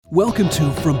Welcome to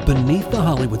From Beneath the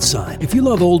Hollywood Sign. If you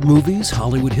love old movies,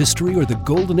 Hollywood history, or the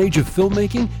golden age of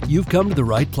filmmaking, you've come to the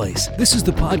right place. This is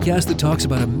the podcast that talks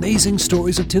about amazing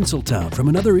stories of Tinseltown from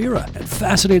another era and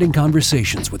fascinating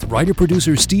conversations with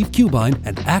writer-producer Steve Cubine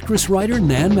and actress-writer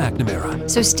Nan McNamara.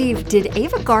 So, Steve, did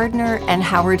Ava Gardner and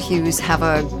Howard Hughes have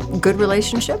a good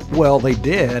relationship? Well, they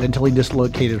did until he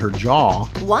dislocated her jaw.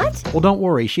 What? Well, don't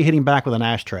worry. She hit him back with an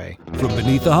ashtray. From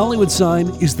Beneath the Hollywood Sign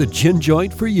is the gin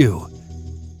joint for you.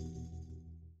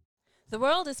 The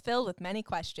world is filled with many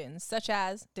questions, such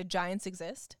as, did giants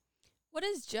exist? What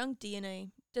is junk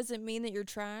DNA? Does it mean that you're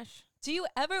trash? Do you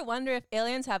ever wonder if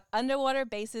aliens have underwater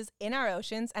bases in our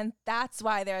oceans, and that's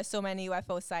why there are so many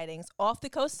UFO sightings off the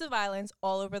coasts of islands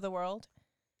all over the world?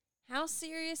 How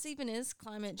serious even is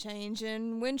climate change,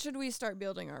 and when should we start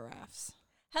building our rafts?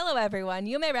 Hello, everyone.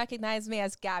 You may recognize me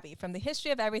as Gabby from the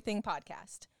History of Everything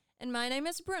podcast. And my name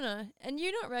is Bruna, and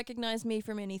you don't recognize me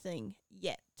from anything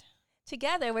yet.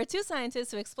 Together, we're two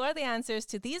scientists who explore the answers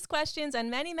to these questions and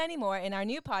many, many more in our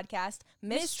new podcast,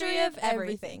 Mystery of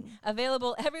Everything,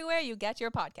 available everywhere you get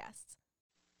your podcasts.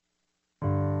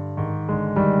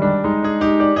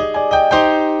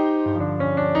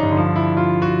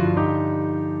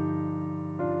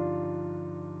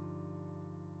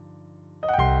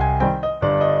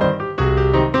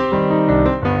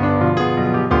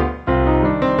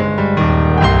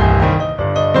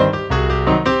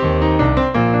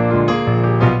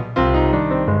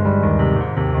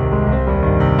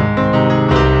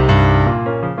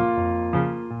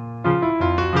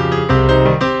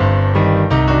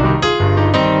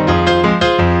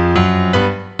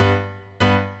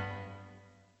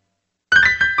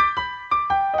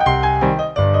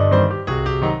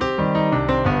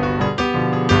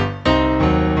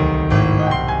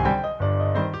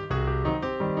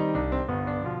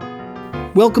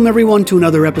 Welcome, everyone, to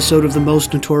another episode of the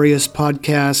Most Notorious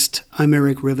Podcast. I'm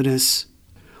Eric Rivenes.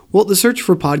 Well, the search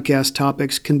for podcast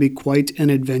topics can be quite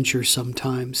an adventure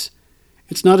sometimes.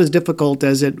 It's not as difficult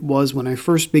as it was when I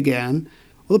first began.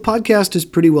 Well, the podcast is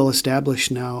pretty well established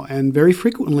now, and very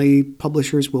frequently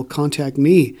publishers will contact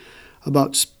me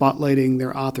about spotlighting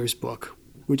their author's book,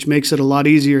 which makes it a lot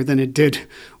easier than it did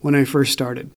when I first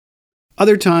started.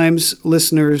 Other times,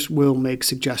 listeners will make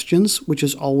suggestions, which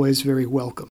is always very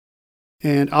welcome.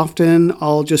 And often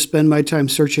I'll just spend my time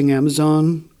searching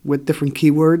Amazon with different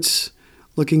keywords,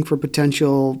 looking for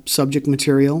potential subject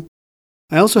material.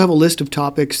 I also have a list of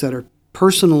topics that are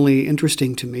personally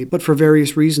interesting to me, but for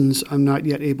various reasons I'm not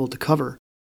yet able to cover.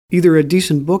 Either a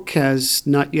decent book has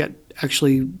not yet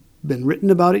actually been written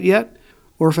about it yet,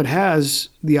 or if it has,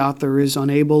 the author is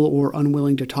unable or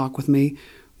unwilling to talk with me,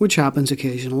 which happens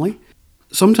occasionally.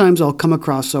 Sometimes I'll come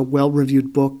across a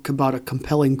well-reviewed book about a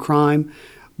compelling crime,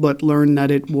 but learn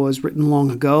that it was written long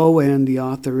ago and the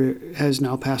author has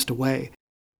now passed away.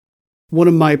 One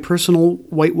of my personal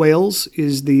white whales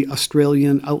is the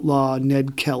Australian outlaw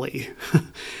Ned Kelly,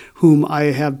 whom I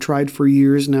have tried for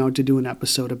years now to do an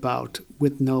episode about,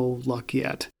 with no luck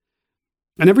yet.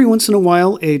 And every once in a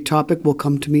while, a topic will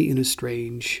come to me in a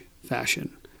strange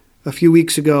fashion. A few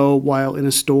weeks ago, while in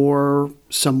a store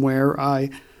somewhere,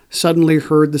 I suddenly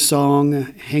heard the song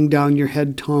Hang Down Your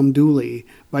Head, Tom Dooley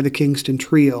by the Kingston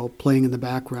Trio playing in the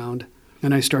background,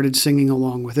 and I started singing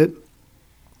along with it.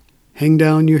 Hang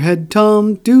down your head,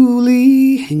 Tom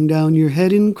Dooley, hang down your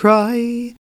head and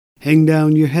cry. Hang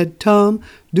down your head, Tom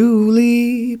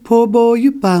Dooley, poor boy,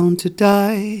 you're bound to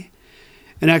die.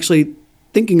 And actually,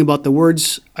 thinking about the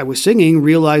words I was singing,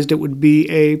 realized it would be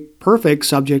a perfect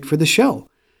subject for the show.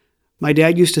 My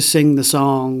dad used to sing the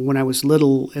song when I was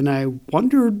little, and I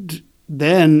wondered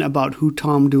then about who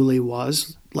Tom Dooley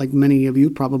was, like many of you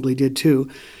probably did too.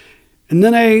 And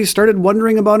then I started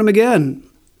wondering about him again.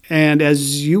 And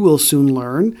as you will soon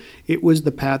learn, it was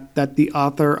the path that the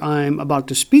author I'm about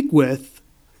to speak with,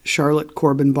 Charlotte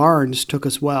Corbin Barnes, took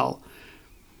as well.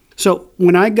 So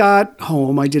when I got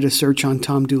home, I did a search on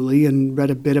Tom Dooley and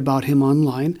read a bit about him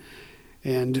online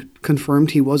and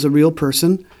confirmed he was a real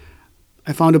person.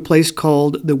 I found a place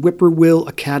called the Whippoorwill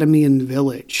Academy and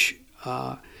Village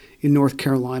in North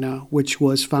Carolina, which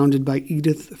was founded by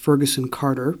Edith Ferguson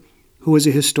Carter, who is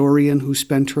a historian who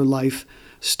spent her life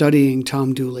studying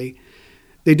Tom Dooley.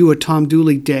 They do a Tom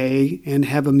Dooley Day and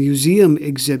have a museum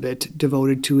exhibit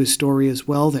devoted to his story as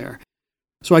well there.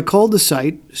 So I called the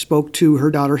site, spoke to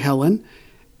her daughter Helen,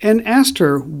 and asked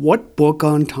her what book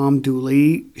on Tom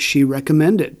Dooley she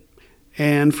recommended.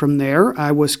 And from there,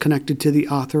 I was connected to the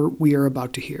author we are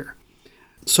about to hear.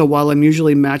 So while I'm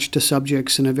usually matched to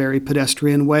subjects in a very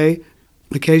pedestrian way,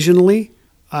 occasionally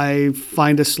I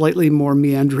find a slightly more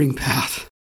meandering path.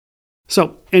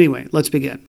 So anyway, let's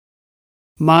begin.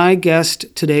 My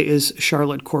guest today is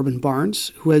Charlotte Corbin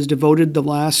Barnes, who has devoted the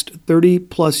last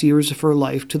 30-plus years of her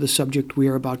life to the subject we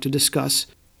are about to discuss.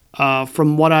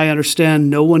 From what I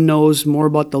understand, no one knows more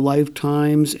about the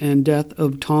lifetimes and death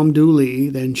of Tom Dooley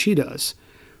than she does.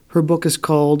 Her book is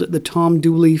called The Tom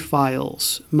Dooley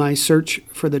Files, My Search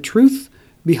for the Truth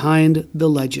Behind the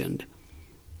Legend.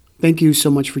 Thank you so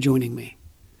much for joining me.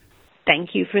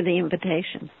 Thank you for the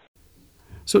invitation.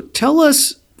 So tell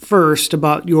us first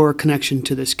about your connection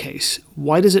to this case.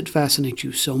 Why does it fascinate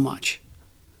you so much?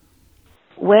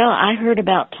 Well, I heard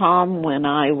about Tom when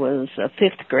I was a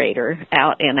fifth grader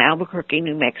out in Albuquerque,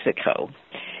 New Mexico.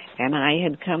 And I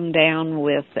had come down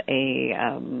with a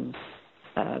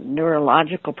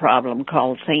neurological problem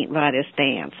called St. Vitus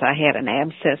dance. I had an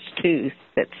abscessed tooth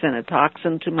that sent a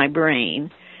toxin to my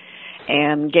brain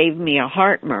and gave me a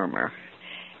heart murmur.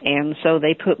 And so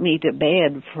they put me to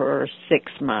bed for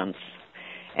 6 months.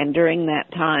 And during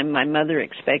that time, my mother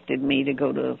expected me to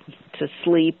go to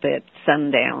sleep at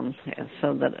sundown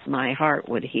so that my heart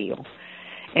would heal.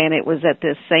 And it was at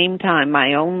this same time,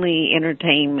 my only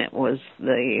entertainment was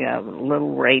the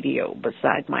little radio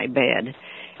beside my bed.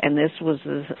 And this was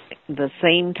the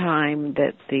same time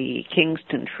that the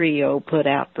Kingston Trio put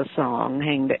out the song,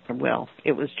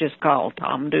 it was just called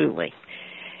Tom Dooley.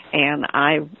 And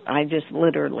I just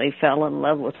literally fell in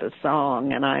love with the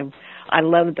song, and I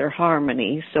loved their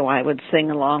harmony, so I would sing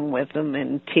along with them,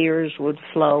 and tears would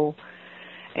flow.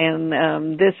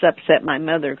 And this upset my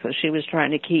mother because she was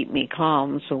trying to keep me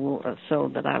calm so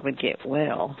that I would get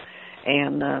well.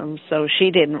 And so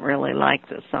she didn't really like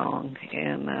the song.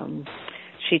 And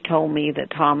she told me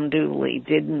that Tom Dooley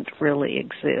didn't really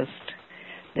exist,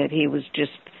 that he was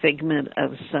just a figment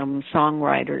of some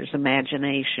songwriter's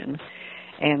imagination,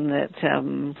 and that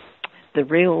the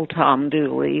real Tom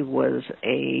Dooley was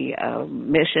a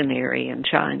missionary in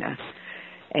China.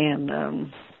 And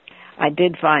I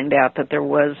did find out that there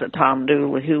was a Tom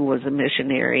Dooley who was a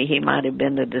missionary. He might have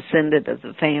been a descendant of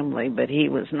the family, but he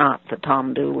was not the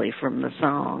Tom Dooley from the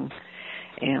song.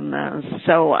 And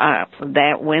so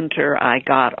that winter I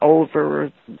got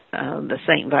over the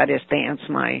St. Vitus dance.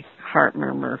 My heart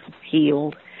murmur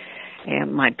healed,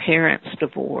 and my parents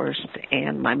divorced,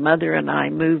 and my mother and I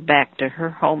moved back to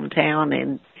her hometown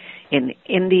in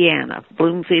Indiana,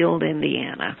 Bloomfield,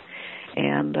 Indiana.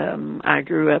 And I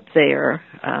grew up there,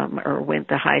 or went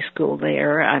to high school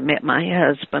there. I met my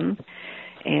husband,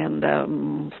 and I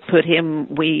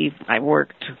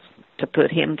worked to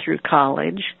put him through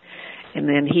college, and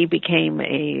then he became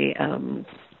a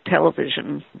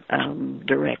television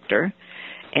director.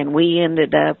 And we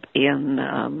ended up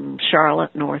in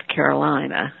Charlotte, North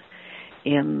Carolina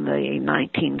in the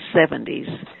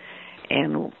 1970s.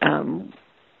 And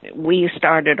we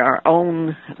started our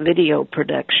own video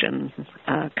production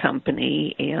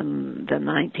company in the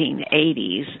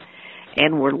 1980s.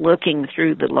 And we're looking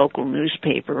through the local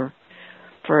newspaper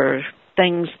for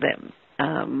things that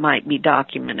might be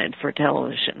documented for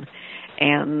television.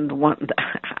 And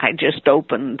I just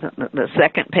opened the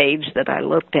second page that I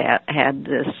looked at had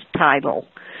this title,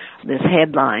 this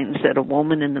headline said, "A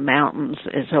woman in the mountains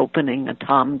is opening a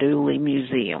Tom Dooley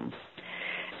museum."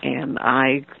 And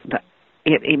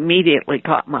it immediately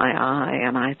caught my eye,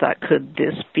 and I thought, could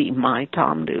this be my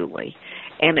Tom Dooley?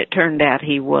 And it turned out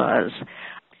he was.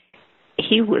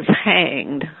 He was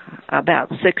hanged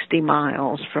about 60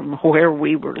 miles from where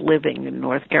we were living in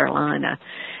North Carolina.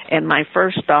 And my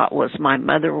first thought was my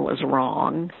mother was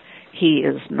wrong. He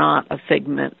is not a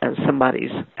figment of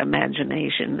somebody's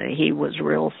imagination. He was a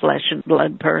real flesh and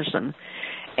blood person.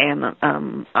 And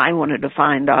I wanted to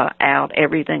find out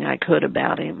everything I could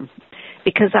about him,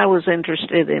 because I was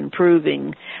interested in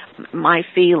proving my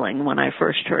feeling when I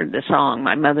first heard the song.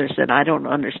 My mother said, "I don't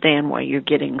understand why you're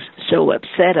getting so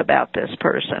upset about this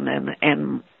person."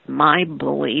 And my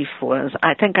belief was,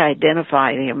 I think I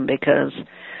identified him because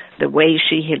the way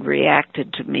she had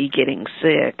reacted to me getting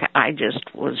sick, I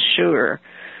just was sure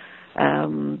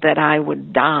that I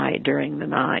would die during the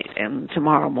night, and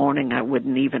tomorrow morning I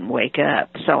wouldn't even wake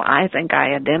up. So I think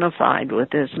I identified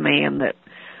with this man that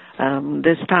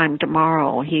this time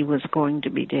tomorrow he was going to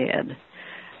be dead.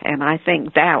 And I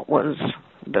think that was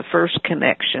the first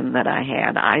connection that I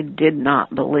had. I did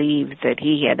not believe that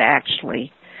he had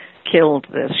actually killed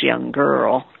this young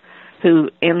girl, who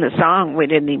in the song we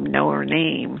didn't even know her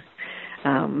name.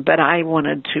 But I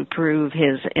wanted to prove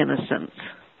his innocence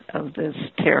of this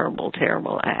terrible,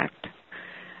 terrible act.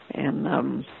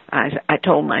 And I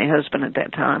told my husband at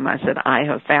that time, I said, I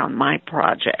have found my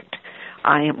project.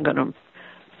 I am going to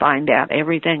find out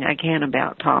everything I can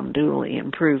about Tom Dooley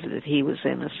and prove that he was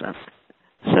innocent.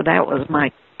 So that was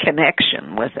my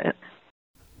connection with it.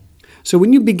 So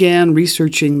when you began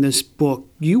researching this book,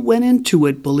 you went into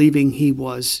it believing he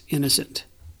was innocent.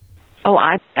 Oh,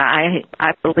 I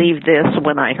believed this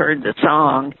when I heard the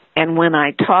song, and when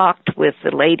I talked with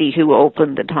the lady who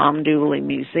opened the Tom Dooley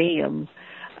Museum,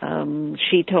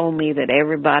 she told me that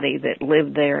everybody that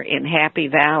lived there in Happy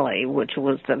Valley, which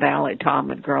was the valley Tom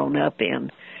had grown up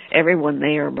in, everyone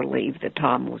there believed that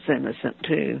Tom was innocent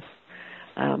too,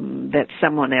 that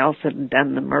someone else had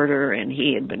done the murder and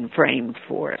he had been framed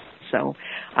for it. So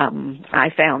I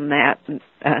found that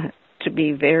to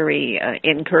be very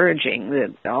encouraging,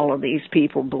 that all of these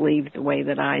people believed the way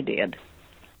that I did.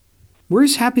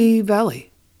 Where's Happy Valley?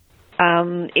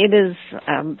 It is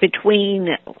between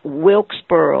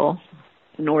Wilkesboro,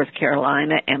 North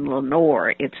Carolina, and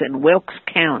Lenoir. It's in Wilkes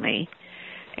County,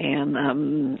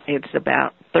 and it's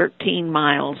about 13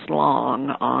 miles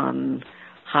long on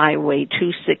Highway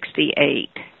 268.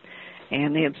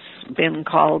 And it's been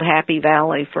called Happy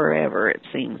Valley forever, it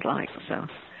seems like. So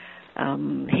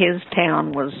his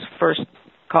town was first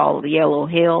called Yellow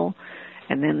Hill,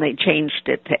 and then they changed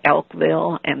it to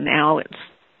Elkville, and now it's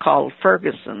called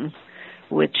Ferguson,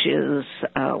 which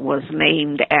was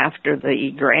named after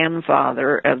the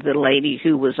grandfather of the lady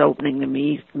who was opening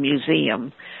the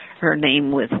museum. Her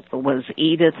name was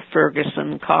Edith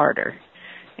Ferguson Carter,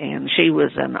 and she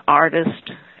was an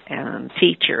artist and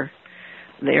teacher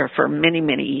there for many,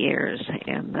 many years.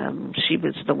 And she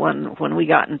was the one, when we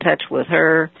got in touch with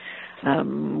her,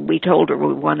 we told her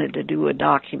we wanted to do a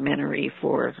documentary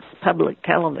for public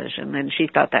television, and she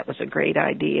thought that was a great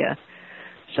idea.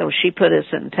 So she put us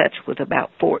in touch with about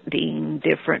 14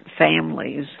 different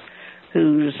families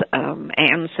whose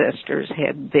ancestors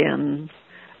had been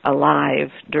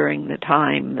alive during the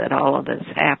time that all of this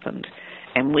happened.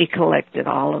 And we collected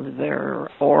all of their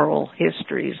oral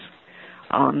histories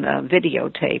on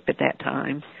videotape at that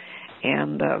time.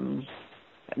 And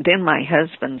then my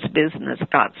husband's business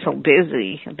got so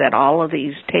busy that all of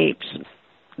these tapes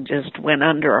just went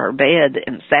under our bed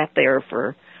and sat there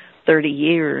for 30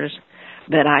 years.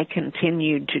 That I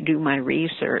continued to do my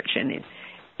research, and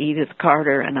Edith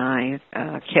Carter and I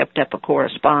kept up a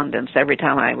correspondence. Every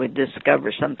time I would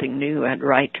discover something new, I'd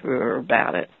write to her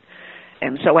about it.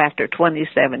 And so after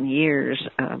 27 years,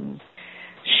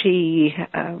 she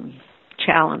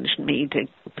challenged me to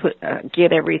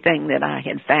get everything that I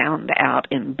had found out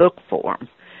in book form.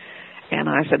 And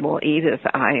I said, well, Edith,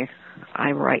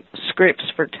 I write scripts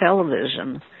for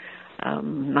television.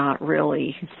 Not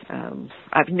really.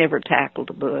 I've never tackled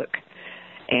a book.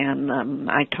 And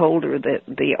I told her that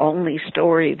the only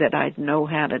story that I'd know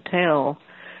how to tell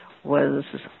was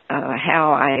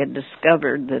how I had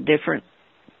discovered the different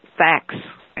facts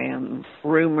and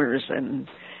rumors and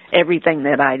everything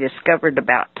that I discovered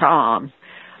about Tom,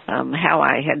 how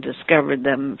I had discovered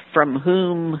them, from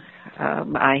whom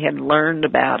I had learned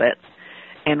about it,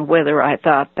 and whether I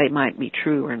thought they might be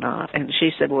true or not. And she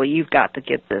said, well, you've got to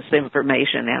get this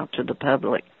information out to the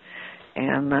public.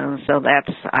 And so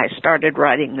I started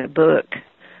writing the book,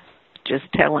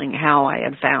 just telling how I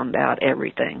had found out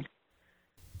everything.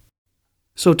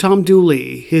 So Tom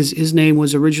Dooley, his name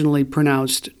was originally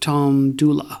pronounced Tom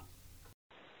Dula.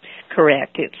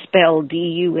 Correct. It's spelled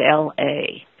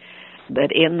D-U-L-A.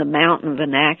 But in the mountain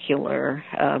vernacular,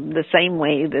 the same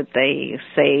way that they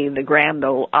say the Grand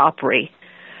Ole Opry,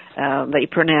 they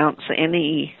pronounce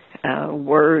any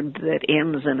word that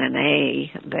ends in an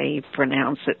A, they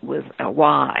pronounce it with a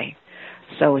Y.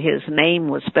 So his name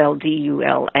was spelled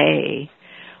D-U-L-A,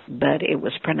 but it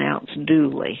was pronounced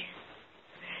Dooley.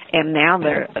 And now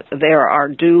there are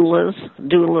Doula's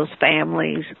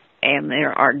families, and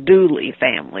there are Dooley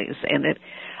families. And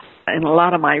in a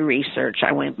lot of my research,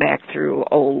 I went back through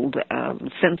old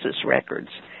census records,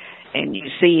 and you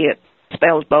see it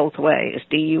spelled both ways,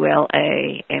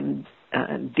 D-U-L-A and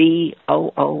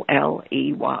D-O-O-L-E-Y.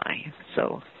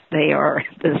 So they are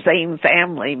the same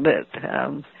family, but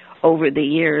over the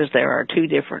years there are two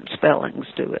different spellings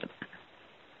to it.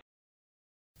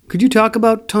 Could you talk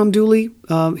about Tom Dooley,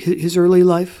 his early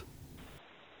life?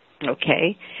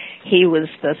 Okay. He was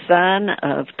the son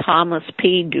of Thomas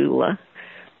P. Dooley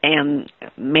and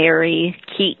Mary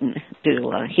Keaton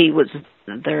Dooley. He was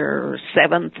their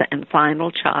seventh and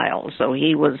final child, so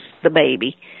he was the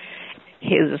baby.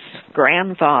 His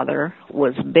grandfather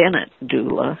was Bennett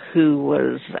Dooley, who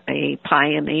was a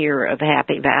pioneer of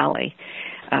Happy Valley.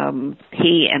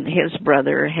 He and his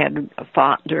brother had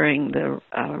fought during the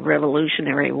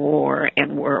Revolutionary War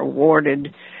and were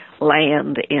awarded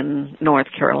land in North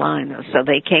Carolina, so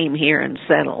they came here and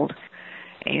settled.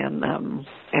 And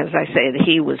as I said,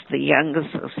 he was the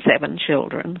youngest of 7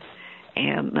 children,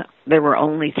 and there were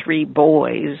only 3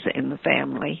 boys in the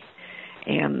family.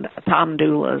 And Tom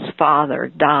Dooley's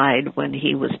father died when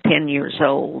he was 10 years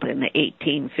old in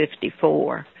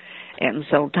 1854. And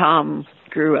so Tom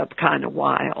grew up kind of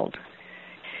wild.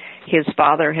 His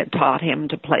father had taught him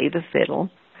to play the fiddle,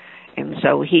 and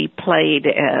so he played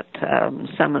at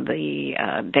some of the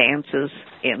dances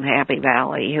in Happy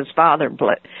Valley. His father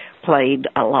played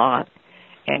a lot,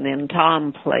 and then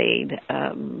Tom played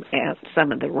at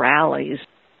some of the rallies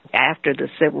after the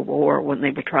Civil War when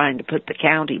they were trying to put the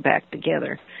county back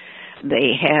together.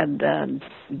 They had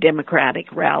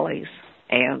Democratic rallies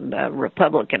and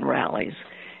Republican rallies.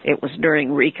 It was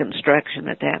during Reconstruction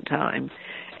at that time,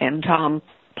 and Tom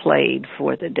played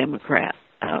for the Democrat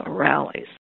rallies.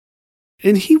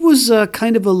 And he was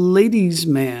kind of a ladies'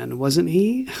 man, wasn't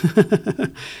he?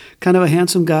 Kind of a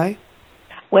handsome guy?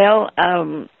 Well,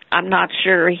 I'm not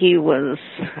sure he was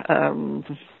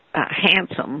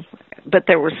handsome, but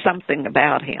there was something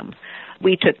about him.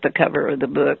 We took the cover of the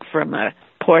book from a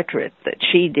portrait that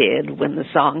she did when the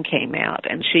song came out,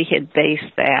 and she had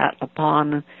based that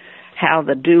upon how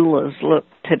the doulas look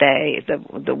today,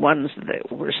 the ones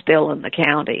that were still in the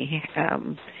county.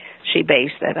 She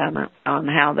based that on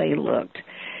how they looked.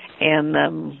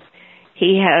 And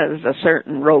he has a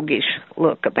certain roguish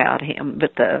look about him,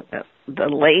 but the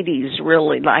ladies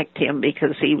really liked him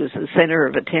because he was the center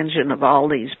of attention of all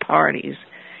these parties.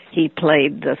 He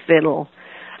played the fiddle.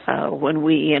 When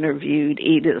we interviewed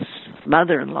Edith's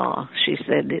mother-in-law, she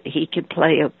said that he could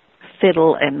play a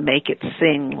fiddle and make it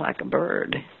sing like a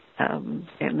bird. And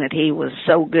that he was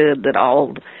so good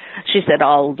that she said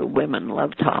all the women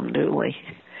loved Tom Dooley.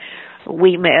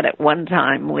 We met at one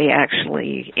time. We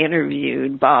actually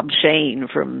interviewed Bob Shane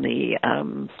from the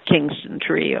Kingston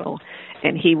Trio,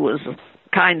 and he was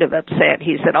kind of upset.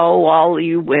 He said, "Oh, all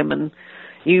you women,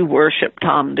 you worship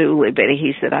Tom Dooley," but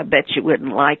he said, "I bet you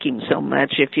wouldn't like him so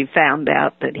much if you found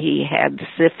out that he had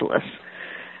syphilis."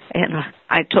 And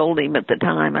I told him at the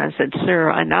time, I said, "Sir,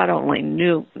 I not only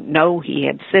know he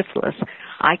had syphilis,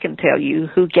 I can tell you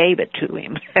who gave it to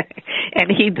him." And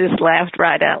he just laughed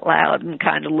right out loud and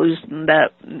kind of loosened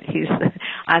up.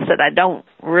 I said, "I don't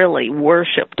really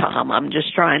worship Tom. I'm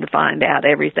just trying to find out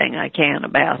everything I can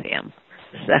about him."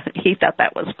 So he thought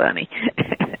that was funny.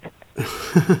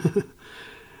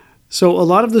 So a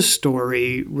lot of the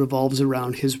story revolves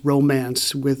around his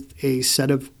romance with a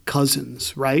set of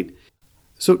cousins, right?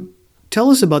 So tell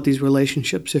us about these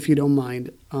relationships, if you don't mind,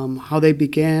 how they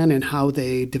began and how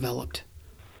they developed.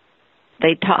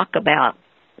 They talk about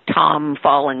Tom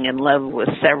falling in love with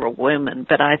several women,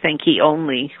 but I think he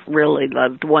only really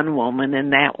loved one woman,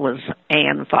 and that was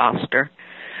Ann Foster,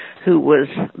 who was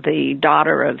the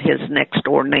daughter of his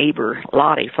next-door neighbor,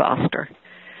 Lottie Foster.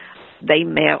 They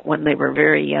met when they were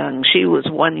very young. She was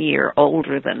 1 year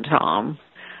older than Tom.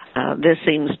 This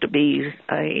seems to be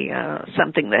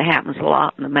something that happens a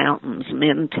lot in the mountains.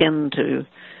 Men tend to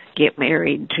get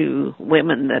married to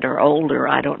women that are older.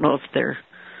 I don't know if they're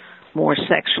more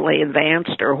sexually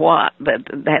advanced or what, but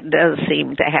that does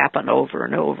seem to happen over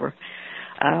and over.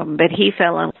 But he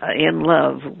fell in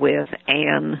love with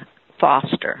Ann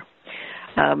Foster.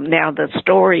 Now, the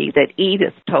story that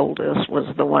Edith told us was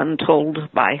the one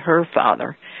told by her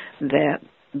father, that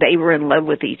they were in love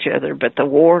with each other, but the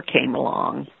war came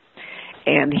along,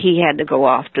 and he had to go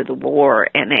off to the war,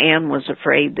 and Anne was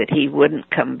afraid that he wouldn't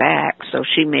come back, so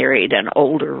she married an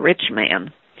older rich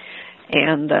man.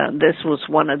 And this was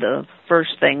one of the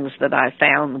first things that I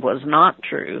found was not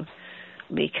true,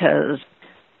 because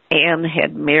Anne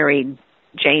had married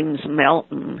James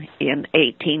Melton in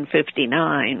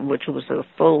 1859, which was a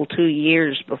full 2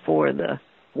 years before the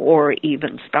war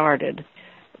even started.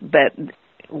 But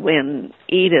when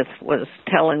Edith was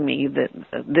telling me that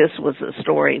this was a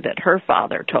story that her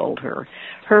father told her,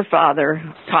 her father,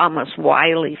 Thomas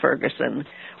Wiley Ferguson,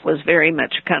 was very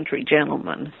much a country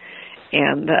gentleman,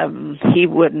 and he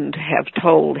wouldn't have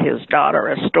told his daughter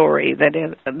a story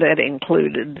that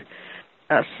included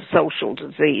a social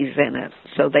disease in it,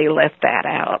 so they left that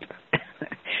out.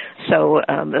 So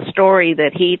the story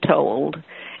that he told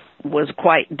was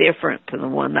quite different to the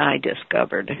one I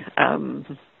discovered.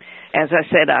 As I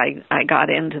said, I got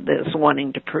into this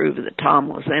wanting to prove that Tom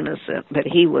was innocent, but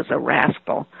he was a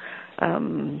rascal.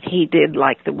 He did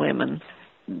like the women.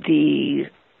 The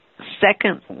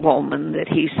second woman that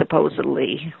he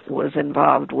supposedly was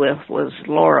involved with was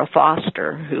Laura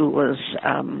Foster, who was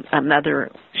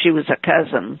she was a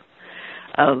cousin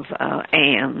of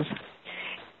Anne's.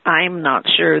 I'm not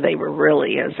sure they were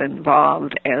really as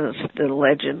involved as the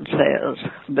legend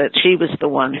says, but she was the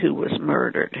one who was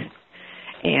murdered.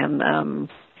 And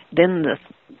then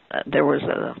there was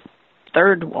a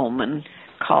third woman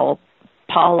called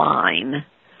Pauline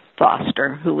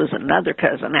Foster, who was another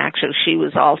cousin. Actually, she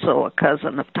was also a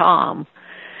cousin of Tom.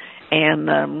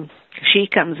 And she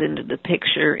comes into the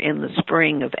picture in the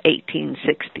spring of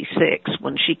 1866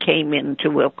 when she came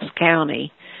into Wilkes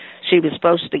County. She was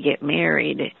supposed to get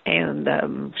married,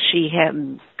 and she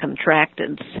had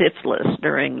contracted syphilis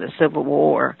during the Civil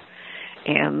War.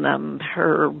 And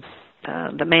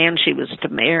the man she was to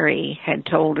marry had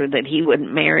told her that he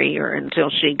wouldn't marry her until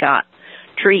she got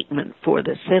treatment for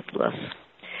the syphilis.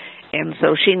 And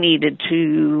so she needed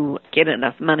to get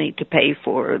enough money to pay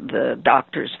for the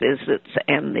doctor's visits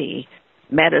and the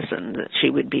medicine that she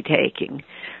would be taking.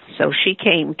 So she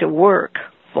came to work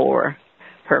for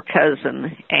her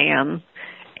cousin Anne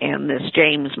and this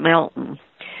James Melton.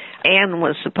 Anne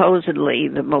was supposedly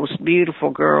the most beautiful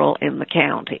girl in the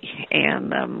county,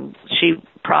 and she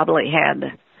probably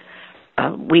had,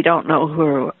 we don't know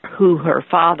who her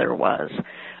father was,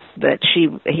 but he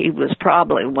was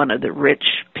probably one of the rich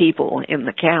people in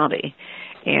the county.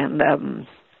 And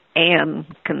Anne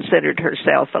considered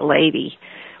herself a lady,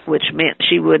 which meant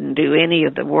she wouldn't do any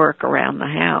of the work around the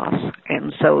house.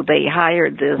 And so they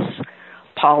hired this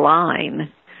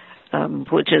Pauline,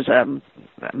 which is a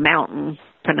mountain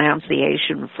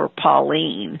pronunciation for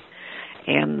Pauline,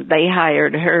 and they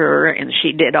hired her, and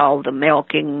she did all the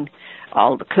milking,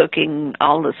 all the cooking,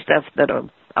 all the stuff that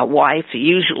a wife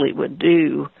usually would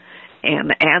do,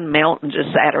 and Ann Melton just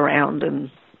sat around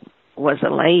and was a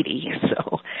lady.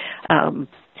 So,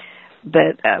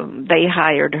 but they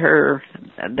hired her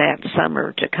that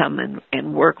summer to come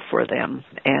and work for them,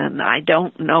 and I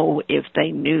don't know if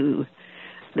they knew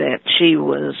that she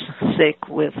was sick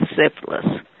with syphilis.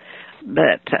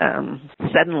 But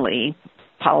suddenly,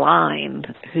 Pauline,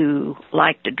 who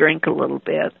liked to drink a little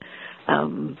bit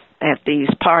at these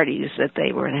parties that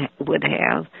they would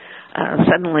have,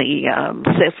 suddenly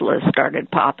syphilis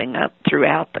started popping up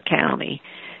throughout the county,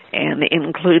 and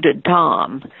included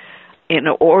Tom. In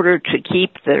order to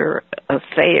keep their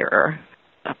affair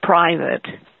private,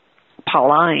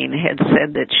 Pauline had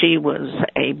said that she was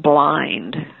a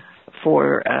blind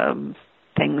for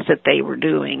things that they were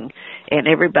doing, and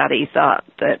everybody thought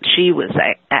that she was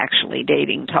actually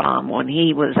dating Tom when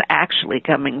he was actually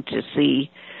coming to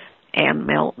see Ann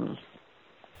Melton.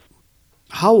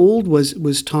 How old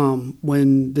was Tom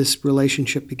when this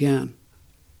relationship began?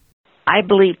 I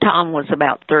believe Tom was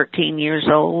about 13 years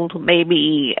old.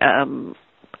 Maybe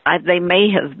they may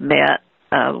have met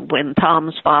when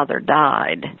Tom's father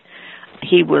died.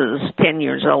 He was 10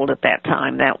 years old at that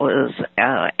time. That was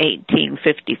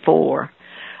 1854.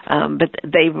 But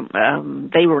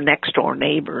they were next door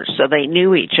neighbors, so they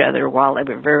knew each other while they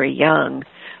were very young.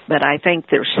 But I think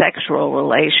their sexual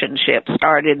relationship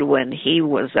started when he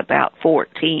was about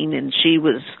 14 and she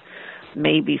was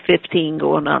maybe 15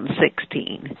 going on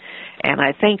 16. And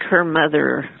I think her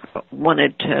mother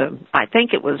I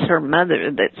think it was her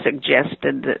mother that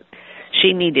suggested that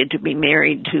she needed to be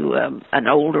married to an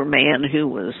older man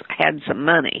who had some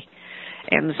money.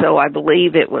 And so I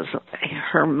believe it was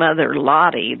her mother,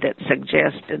 Lottie, that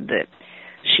suggested that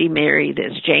she marry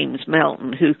this James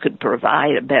Melton who could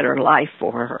provide a better life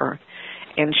for her.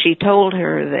 And she told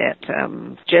her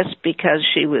that just because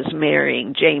she was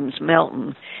marrying James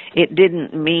Melton, it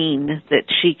didn't mean that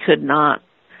she could not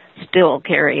still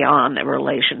carry on a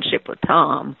relationship with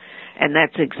Tom. And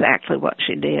that's exactly what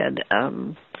she did.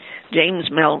 James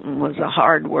Melton was a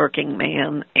hard-working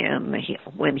man, and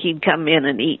when he'd come in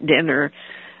and eat dinner,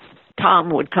 Tom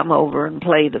would come over and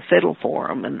play the fiddle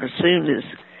for him, and as soon as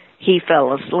he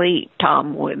fell asleep,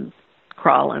 Tom would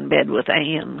crawl in bed with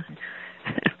Anne.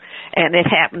 And it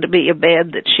happened to be a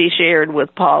bed that she shared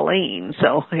with Pauline,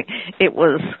 so it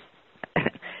was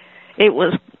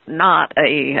not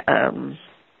a,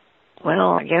 well,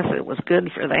 I guess it was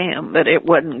good for them, but it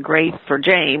wasn't great for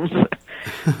James.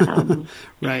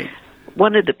 Right.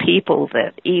 One of the people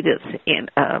that Edith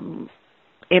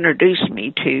introduced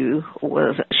me to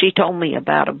she told me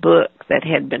about a book that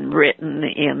had been written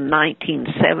in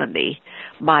 1970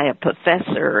 by a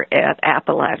professor at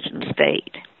Appalachian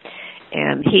State.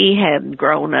 And he had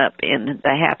grown up in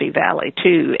the Happy Valley,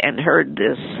 too, and heard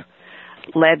this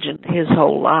legend his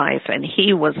whole life. And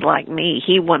he was like me.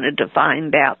 He wanted to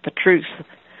find out the truth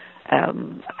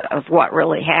of what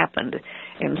really happened.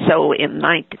 And so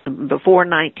before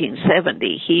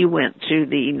 1970, he went to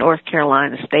the North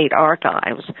Carolina State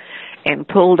Archives and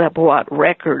pulled up what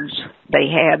records they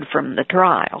had from the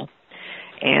trial.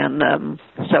 And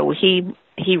so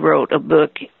he wrote a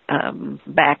book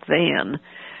back then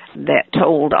that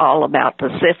told all about the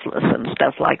syphilis and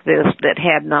stuff like this that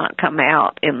had not come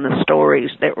out in the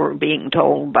stories that were being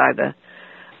told by the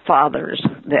fathers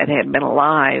that had been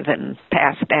alive and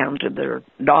passed down to their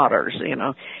daughters.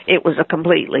 It was a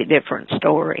completely different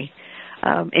story.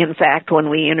 In fact, when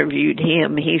we interviewed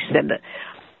him, he said that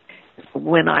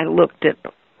when I looked at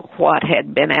what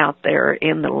had been out there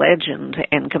in the legend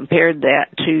and compared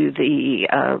that to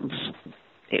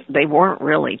they weren't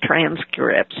really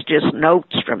transcripts, just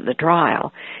notes from the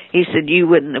trial. He said you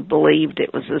wouldn't have believed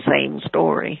it was the same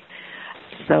story.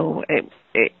 So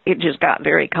it just got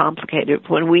very complicated.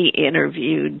 When we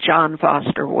interviewed John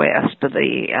Foster West,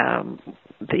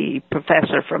 the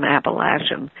professor from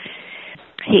Appalachian,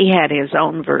 he had his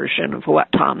own version of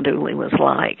what Tom Dooley was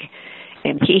like.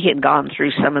 And he had gone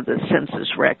through some of the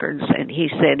census records, and he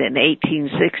said in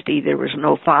 1860 there was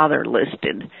no father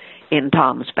listed in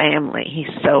Tom's family.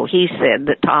 So he said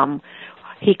that Tom,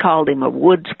 he called him a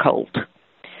woods colt,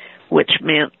 which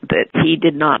meant that he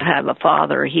did not have a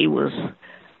father. He was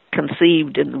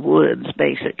conceived in the woods,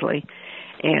 basically.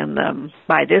 And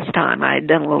by this time, I had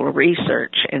done a little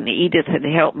research, and Edith had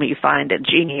helped me find a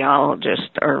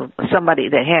genealogist or somebody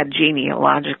that had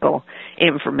genealogical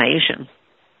information.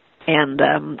 And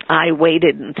I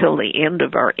waited until the end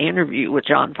of our interview with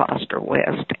John Foster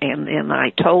West, and then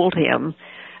I told him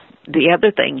the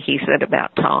other thing he said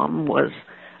about Tom was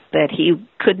that he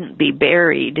couldn't be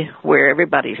buried where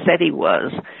everybody said he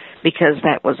was because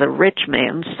that was a rich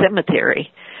man's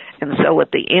cemetery. And so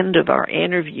at the end of our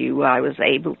interview, I was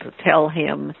able to tell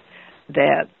him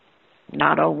that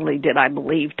not only did I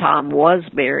believe Tom was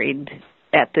buried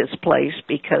at this place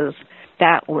because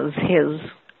that was his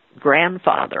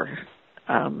grandfather.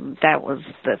 That was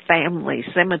the family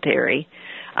cemetery.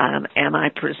 And I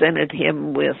presented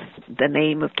him with the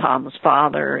name of Tom's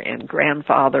father and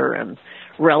grandfather and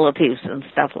relatives and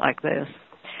stuff like this.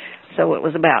 So it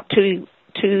was about 3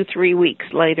 weeks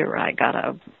later, I got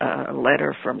a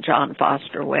letter from John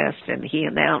Foster West, and he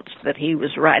announced that he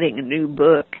was writing a new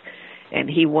book, and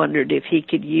he wondered if he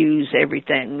could use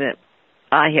everything that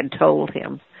I had told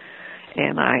him.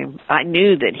 And I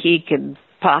knew that he could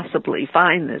possibly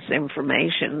find this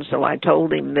information, so I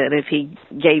told him that if he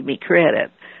gave me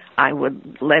credit, I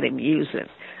would let him use it.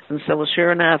 And so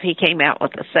sure enough, he came out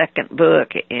with a second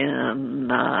book in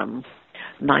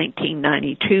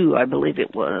 1992, I believe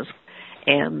it was.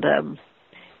 And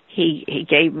he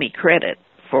gave me credit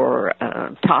for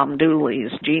Tom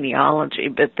Dooley's genealogy,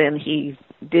 but then he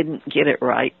didn't get it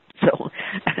right. So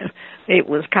it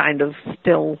was kind of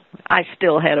I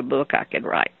still had a book I could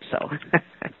write. So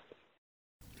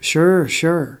Sure.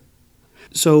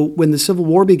 So when the Civil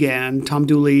War began, Tom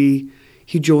Dooley,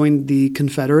 he joined the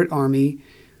Confederate Army.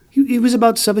 He was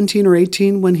about 17 or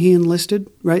 18 when he enlisted,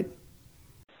 right?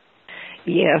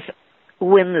 Yes.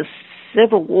 When the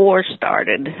Civil War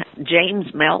started,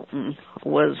 James Melton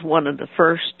was one of the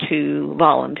first to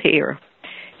volunteer.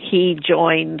 He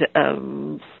joined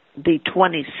the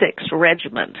 26th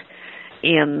Regiment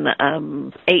in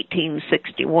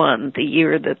 1861, the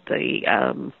year that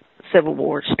the Civil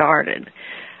War started.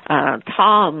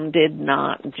 Tom did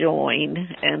not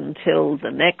join until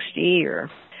the next year.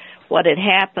 What had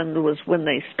happened was when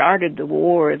they started the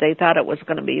war, they thought it was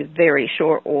going to be a very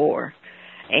short war.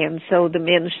 And so the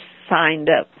men signed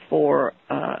up for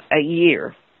a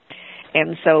year.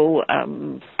 And so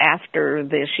after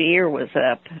this year was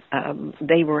up,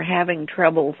 they were having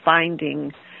trouble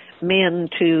finding men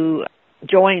to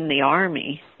join the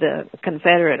Army, the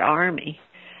Confederate Army.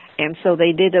 And so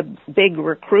they did a big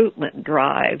recruitment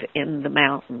drive in the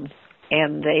mountains.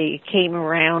 And they came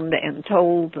around and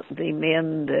told the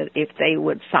men that if they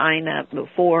would sign up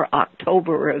before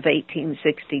October of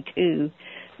 1862,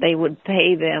 they would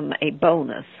pay them a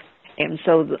bonus. And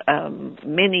so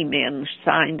many men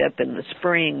signed up in the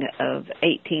spring of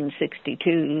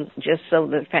 1862 just so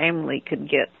the family could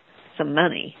get some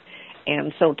money.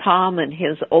 And so Tom and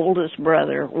his oldest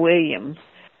brother, William,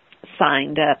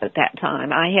 signed up at that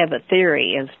time. I have a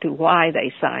theory as to why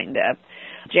they signed up.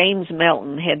 James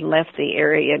Melton had left the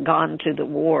area, gone to the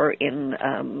war in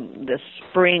the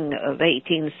spring of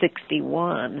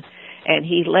 1861, and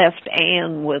he left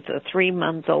Anne with a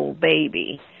 3-month-old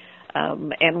baby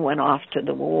and went off to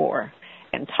the war.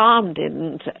 And Tom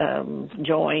didn't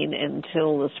join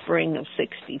until the spring of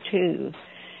 62.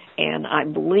 And I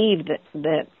believe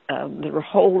that the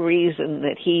whole reason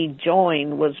that he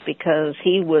joined was because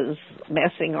he was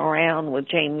messing around with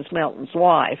James Melton's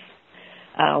wife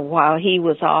while he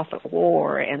was off at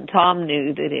war. And Tom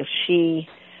knew that if she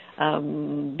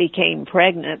became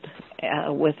pregnant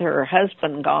with her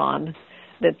husband gone,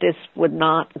 that this would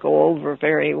not go over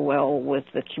very well with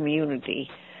the community.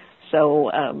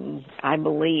 So I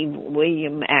believe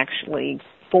William actually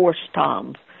forced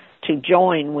Tom to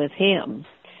join with him.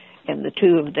 and the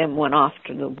two of them went off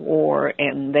to the war,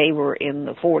 and they were in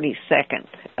the 42nd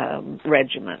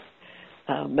Regiment.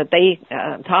 But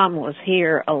Tom was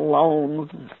here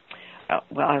alone.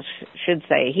 I should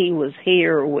say he was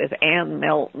here with Ann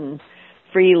Melton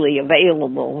freely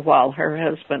available while her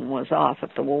husband was off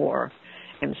at the war.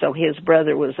 And so his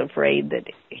brother was afraid that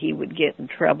he would get in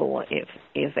trouble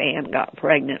if Ann got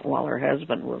pregnant while her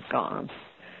husband was gone.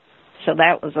 So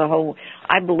that was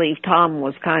I believe Tom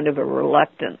was kind of a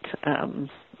reluctant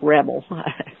rebel.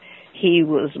 He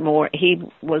was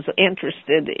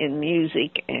interested in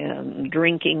music and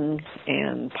drinking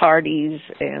and parties,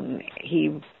 and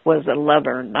he was a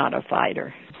lover, not a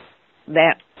fighter.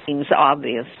 That seems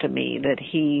obvious to me that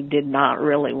he did not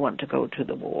really want to go to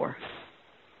the war.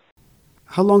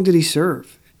 How long did he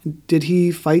serve? Did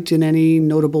he fight in any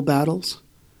notable battles?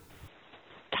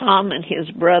 Tom and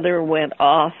his brother went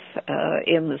off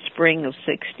in the spring of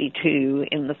 '62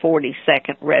 in the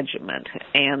 42nd Regiment,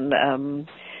 and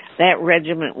that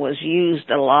regiment was used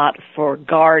a lot for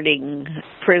guarding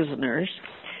prisoners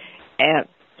at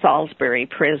Salisbury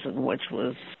Prison, which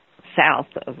was south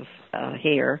of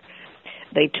here.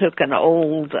 They took an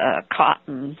old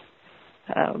cotton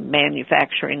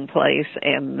manufacturing place,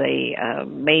 and they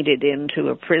made it into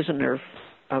a prisoner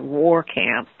of war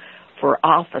camp for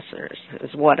officers,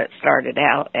 is what it started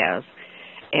out as.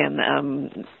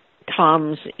 And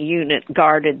Tom's unit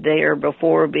guarded there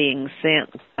before being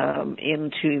sent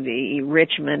into the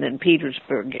Richmond and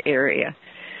Petersburg area.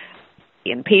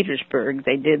 In Petersburg,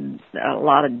 they did a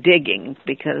lot of digging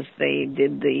because they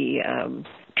did the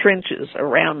trenches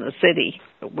around the city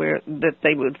that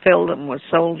they would fill them with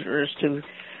soldiers to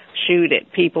shoot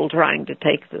at people trying to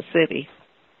take the city.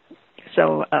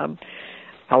 So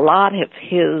a lot of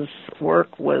his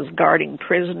work was guarding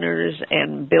prisoners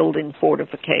and building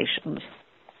fortifications.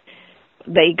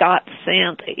 They got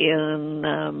sent in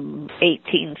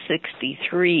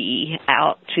 1863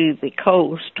 out to the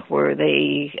coast where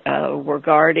they were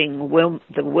guarding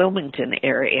the Wilmington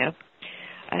area.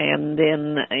 And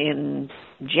then in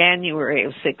January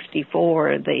of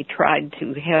 '64, they tried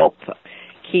to help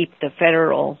keep the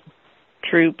federal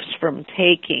troops from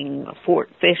taking Fort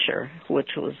Fisher,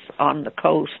 which was on the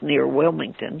coast near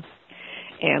Wilmington.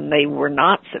 And they were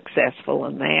not successful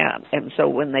in that. And so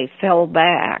when they fell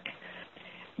back,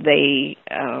 they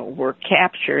were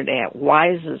captured at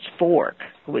Wise's Fork,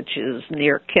 which is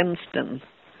near Kinston,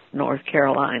 North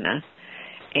Carolina.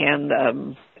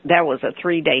 And that was a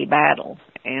 3-day battle.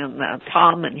 And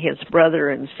Tom and his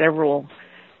brother and several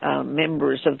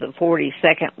members of the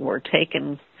 42nd were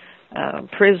taken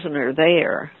prisoner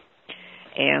there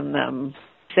and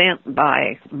sent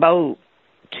by boat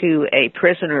to a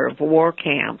prisoner of war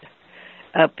camp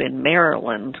up in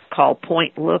Maryland called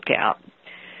Point Lookout.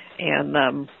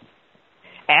 And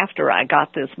after I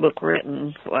got this book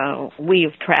written, we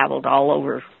have traveled all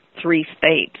over 3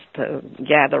 states to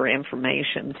gather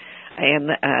information.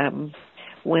 And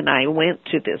when I went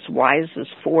to this Wise's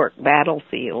Fork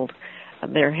battlefield,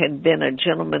 there had been a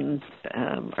gentleman,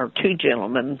 or 2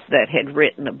 gentlemen, that had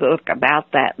written a book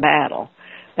about that battle.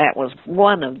 That was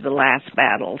one of the last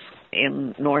battles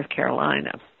in North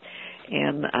Carolina.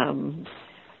 And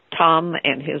Tom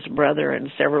and his brother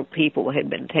and several people had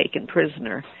been taken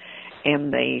prisoner,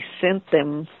 and they sent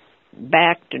them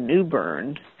back to New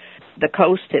Bern. The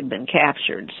coast had been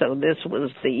captured, so this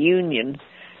was the Union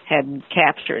had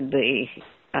captured the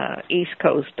east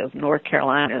coast of North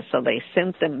Carolina, so they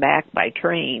sent them back by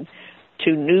train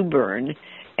to New Bern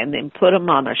and then put them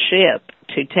on a ship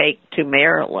to take to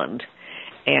Maryland.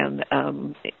 And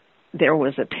there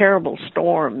was a terrible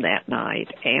storm that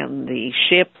night, and the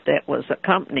ship that was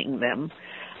accompanying them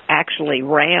actually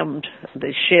rammed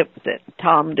the ship that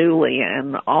Tom Dooley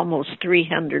and almost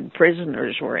 300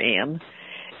 prisoners were in,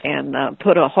 and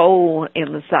put a hole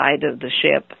in the side of the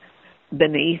ship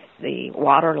beneath the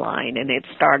water line, and it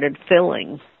started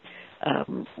filling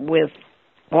with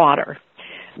water.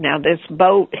 Now, this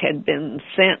boat had been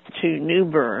sent to New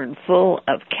Bern full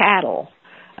of cattle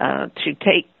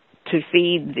to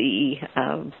feed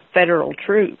the federal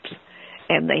troops,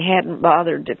 and they hadn't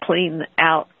bothered to clean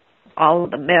out all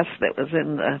of the mess that was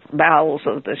in the bowels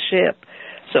of the ship.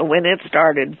 So when it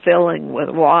started filling with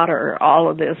water, all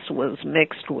of this was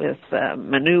mixed with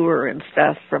manure and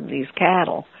stuff from these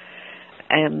cattle.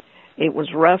 And it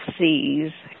was rough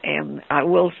seas, and I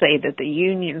will say that the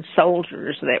Union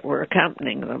soldiers that were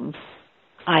accompanying them,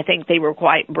 I think they were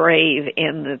quite brave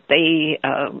in that they,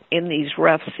 in these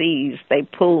rough seas, they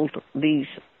pulled these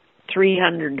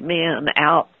 300 men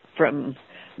out from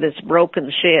this broken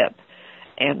ship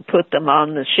and put them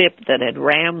on the ship that had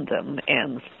rammed them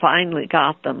and finally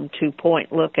got them to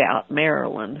Point Lookout,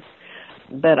 Maryland.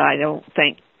 but I don't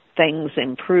think things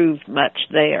improved much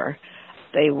there.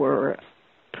 They were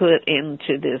put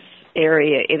into this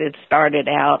area. It had started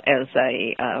out as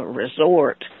a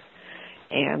resort,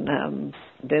 and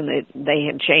then they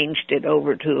had changed it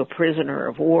over to a prisoner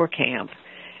of war camp,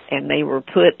 and they were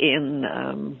put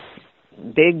in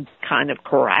big kind of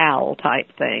corral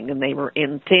type thing, and they were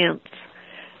in tents.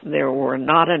 There were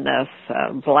not enough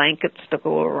blankets to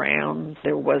go around.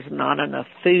 There was not enough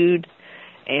food.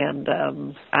 And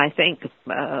I think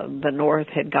the North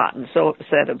had gotten so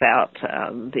upset about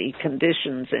the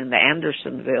conditions in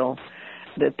Andersonville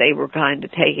that they were kind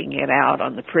of taking it out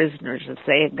on the prisoners that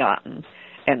they had gotten.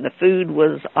 And the food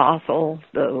was awful.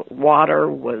 The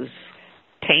water was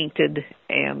tainted,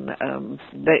 and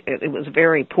it was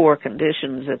very poor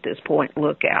conditions at this Point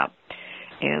Lookout.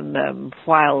 And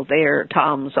while there,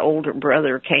 Tom's older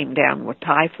brother came down with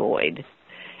typhoid,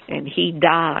 and he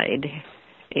died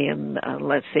in,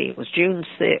 it was June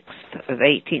 6th of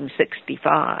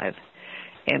 1865.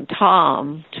 And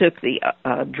Tom took the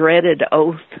dreaded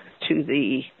oath to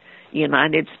the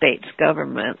United States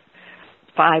government.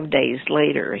 5 days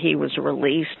later, he was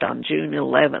released on June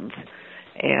 11th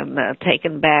and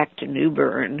taken back to New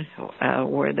Bern,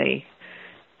 where they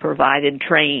provided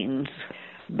trains.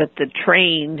 But the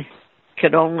train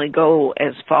could only go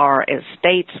as far as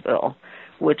Statesville,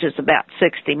 which is about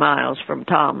 60 miles from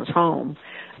Tom's home.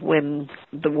 When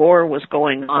the war was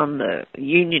going on, the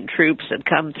Union troops had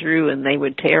come through and they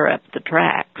would tear up the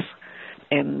tracks.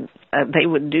 And they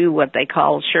would do what they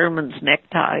called Sherman's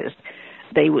neckties.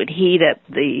 They would heat up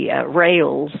the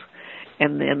rails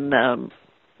and then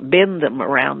bend them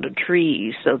around a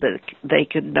tree so that they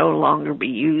could no longer be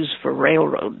used for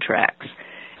railroad tracks.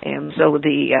 And so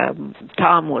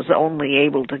Tom was only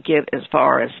able to get as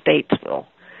far as Statesville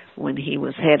when he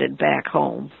was headed back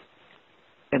home.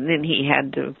 And then he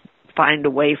had to find a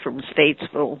way from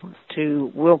Statesville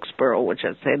to Wilkesboro, which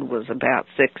I said was about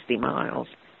 60 miles.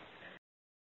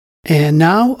 And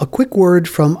now a quick word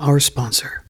from our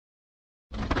sponsor.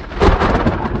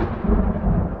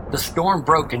 The storm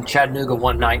broke in Chattanooga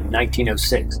one night in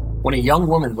 1906 when a young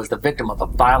woman was the victim of a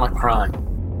violent crime.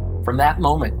 From that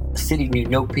moment, the city knew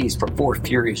no peace for 4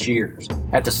 furious years.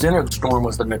 At the center of the storm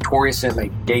was the notorious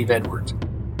inmate Dave Edwards,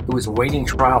 who was awaiting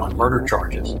trial on murder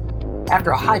charges.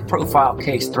 After a high-profile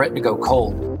case threatened to go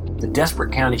cold, the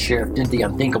desperate county sheriff did the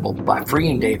unthinkable by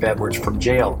freeing Dave Edwards from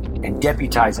jail and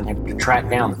deputizing him to track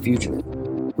down the fugitive.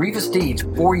 Grievous Deeds,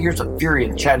 4 Years of Fury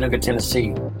in Chattanooga,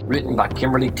 Tennessee, written by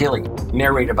Kimberly Tilley,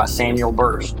 narrated by Samuel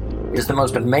Burst, is the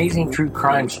most amazing true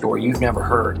crime story you've never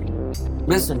heard.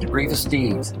 Listen to Grievous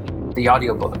Deeds, the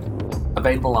audiobook,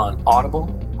 available on Audible,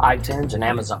 iTunes, and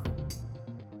Amazon.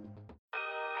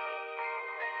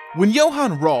 When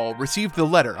Johann Rall received the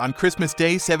letter on Christmas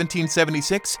Day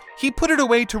 1776, he put it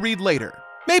away to read later.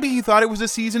 Maybe he thought it was a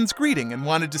season's greeting and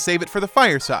wanted to save it for the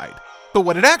fireside. But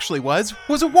what it actually was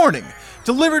a warning,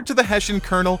 delivered to the Hessian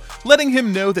colonel, letting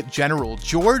him know that General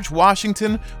George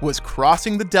Washington was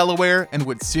crossing the Delaware and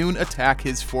would soon attack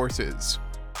his forces.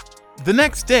 The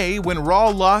next day, when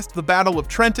Rall lost the Battle of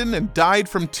Trenton and died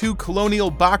from 2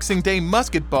 colonial Boxing Day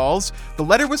musket balls, the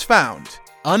letter was found,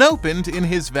 unopened, in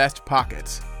his vest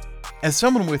pocket. As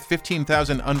someone with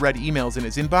 15,000 unread emails in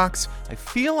his inbox, I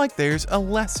feel like there's a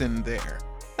lesson there.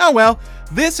 Oh well,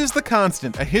 this is The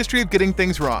Constant, a history of getting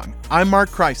things wrong. I'm Mark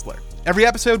Chrysler. Every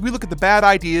episode, we look at the bad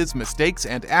ideas, mistakes,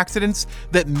 and accidents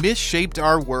that misshaped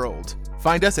our world.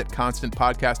 Find us at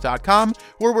constantpodcast.com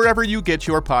or wherever you get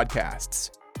your podcasts.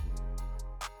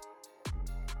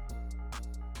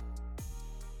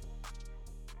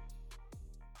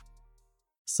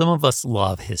 Some of us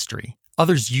love history.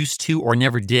 Others used to or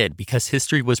never did because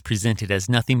history was presented as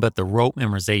nothing but the rote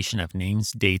memorization of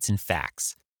names, dates, and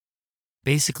facts.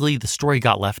 Basically, the story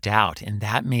got left out, and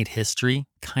that made history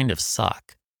kind of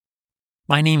suck.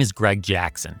 My name is Greg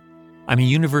Jackson. I'm a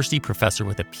university professor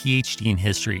with a PhD in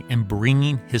history, and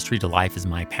bringing history to life is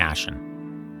my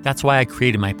passion. That's why I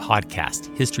created my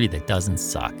podcast, History That Doesn't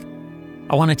Suck.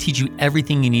 I want to teach you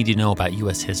everything you need to know about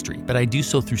U.S. history, but I do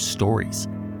so through stories.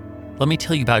 Let me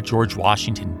tell you about George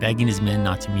Washington begging his men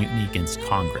not to mutiny against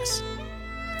Congress,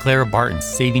 Clara Barton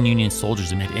saving Union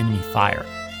soldiers amid enemy fire,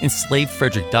 enslaved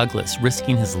Frederick Douglass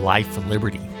risking his life for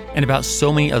liberty, and about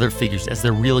so many other figures as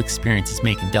their real experiences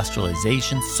make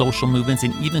industrialization, social movements,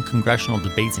 and even congressional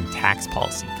debates and tax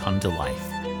policy come to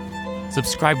life.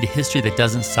 Subscribe to History That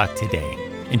Doesn't Suck today,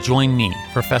 and join me,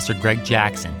 Professor Greg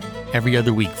Jackson, every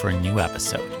other week for a new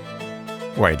episode,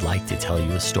 where I'd like to tell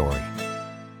you a story.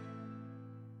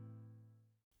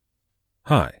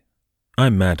 Hi,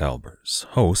 I'm Matt Albers,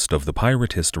 host of the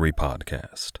Pirate History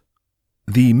Podcast.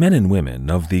 The men and women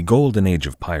of the golden age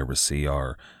of piracy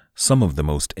are some of the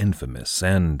most infamous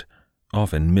and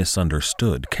often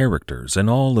misunderstood characters in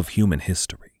all of human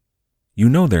history. You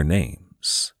know their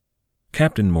names: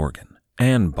 Captain Morgan,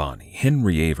 Anne Bonny,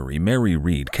 Henry Avery, Mary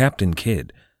Read, Captain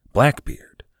Kidd,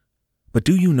 Blackbeard. But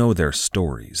do you know their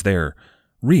stories, their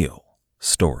real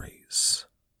stories?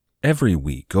 Every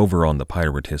week over on the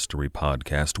Pirate History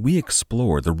Podcast, we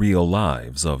explore the real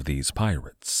lives of these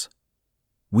pirates.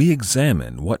 We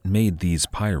examine what made these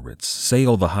pirates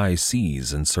sail the high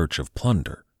seas in search of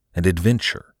plunder and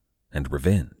adventure and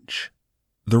revenge.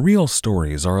 The real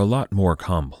stories are a lot more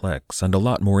complex and a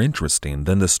lot more interesting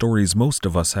than the stories most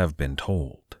of us have been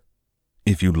told.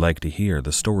 If you'd like to hear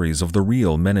the stories of the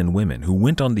real men and women who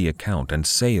went on the account and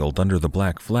sailed under the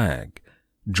black flag,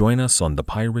 join us on the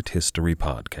Pirate History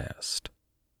Podcast.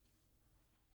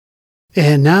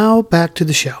 And now back to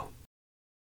the show.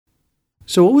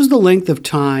 So what was the length of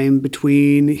time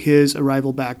between his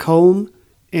arrival back home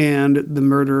and the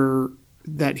murder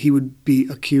that he would be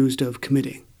accused of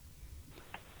committing?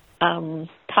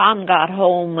 Tom got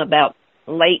home about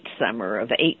late summer of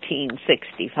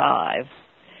 1865,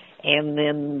 and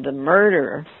then the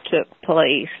murder took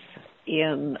place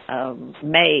in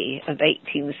May of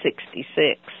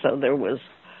 1866, so there was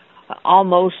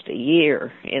almost a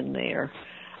year in there,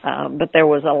 but there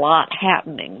was a lot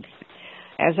happening.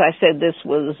 As I said, this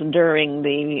was during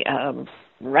the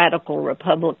radical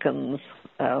Republicans'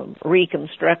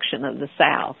 reconstruction of the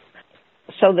South.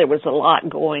 So there was a lot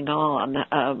going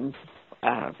on.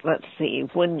 Let's see,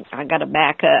 when I got to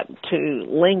back up to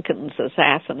Lincoln's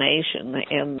assassination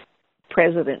and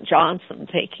President Johnson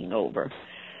taking over.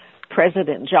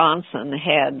 President Johnson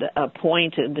had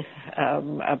appointed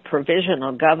a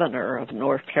provisional governor of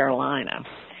North Carolina,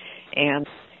 and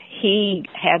he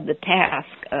had the task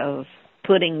of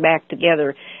putting back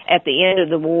together. At the end of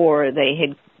the war, they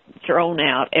had thrown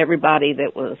out everybody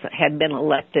that had been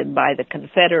elected by the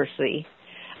Confederacy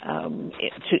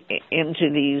into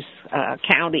these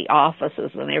county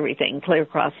offices and everything clear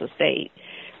across the state.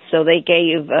 So they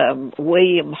gave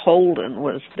William Holden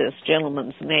was this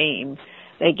gentleman's name.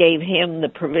 They gave him the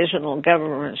provisional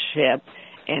governorship,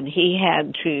 and he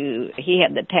had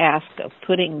the task of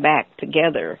putting back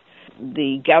together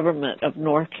the government of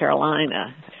North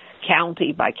Carolina,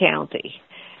 county by county,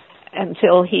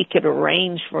 until he could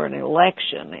arrange for an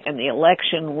election. And the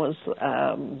election was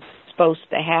supposed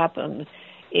to happen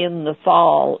in the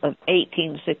fall of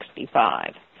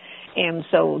 1865. And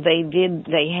so they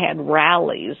had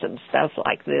rallies and stuff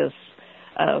like this.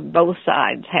 Both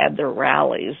sides had their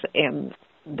rallies, and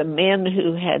the men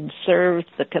who had served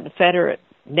the Confederate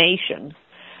nation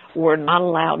were not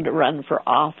allowed to run for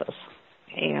office.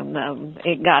 And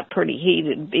it got pretty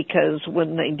heated because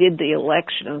when they did the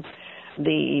election,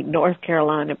 the North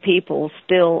Carolina people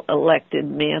still elected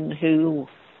men who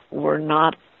were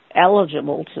not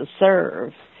eligible to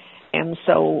serve. And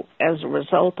so as a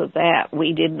result of that,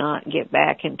 we did not get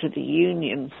back into the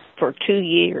Union for 2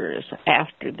 years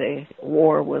after the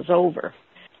war was over.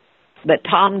 But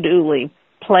Tom Dooley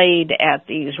played at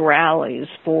these rallies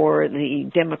for the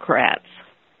Democrats.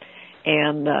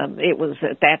 And it was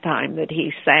at that time that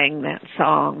he sang that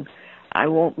song, "I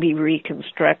Won't Be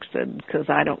Reconstructed Because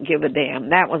I Don't Give a Damn."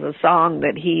 That was a song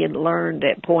that he had learned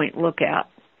at Point Lookout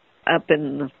up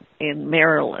in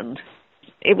Maryland.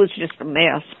 It was just a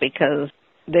mess because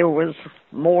there was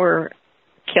more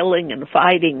killing and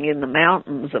fighting in the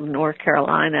mountains of North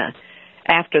Carolina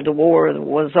after the war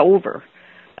was over.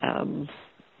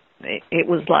 It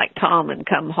was like Tom had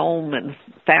come home and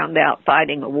found out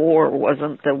fighting a war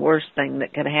wasn't the worst thing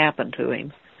that could happen to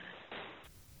him.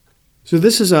 So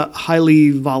this is a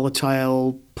highly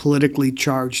volatile, politically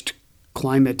charged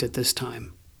climate at this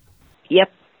time.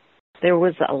 Yep. There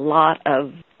was a lot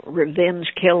of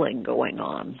revenge killing going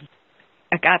on.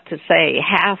 I got to say,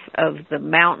 half of the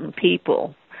mountain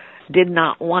people did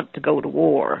not want to go to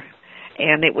war.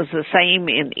 And it was the same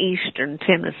in eastern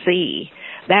Tennessee.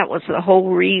 That was the whole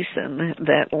reason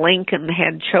that Lincoln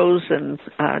had chosen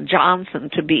Johnson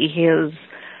to be his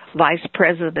vice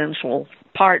presidential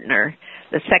partner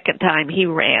the second time he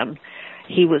ran.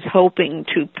 He was hoping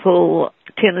to pull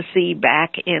Tennessee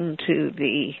back into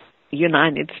the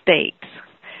United States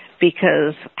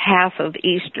because half of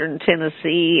eastern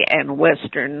Tennessee and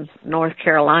western North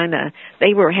Carolina,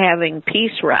 they were having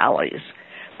peace rallies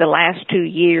the last 2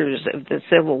 years of the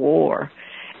Civil War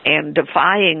and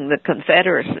defying the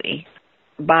Confederacy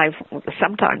by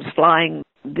sometimes flying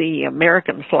the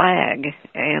American flag,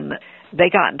 and they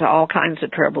got into all kinds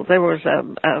of trouble. There was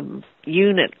a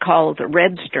unit called the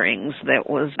Red Strings that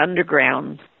was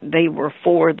underground. They were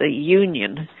for the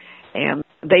Union, and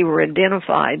they were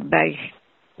identified by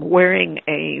wearing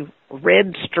a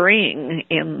red string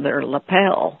in their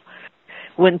lapel.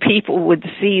 When people would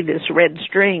see this red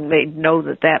string, they'd know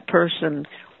that that person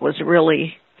was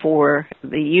really for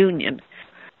the Union.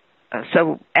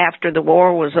 So after the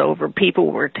war was over,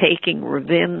 people were taking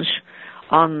revenge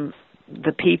on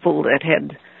the people that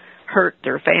had hurt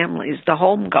their families. The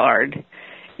Home Guard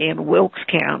in Wilkes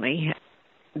County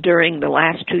during the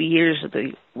last 2 years of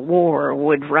the war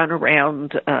would run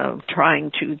around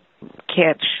trying to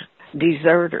catch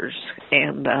deserters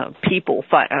and people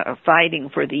fighting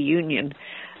for the Union.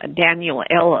 Daniel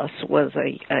Ellis was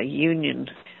a Union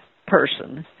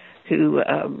person who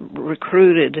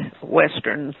recruited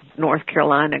Western North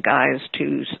Carolina guys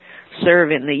to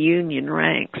serve in the Union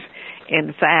ranks.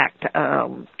 In fact,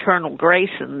 Colonel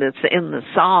Grayson, that's in the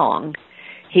song,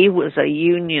 he was a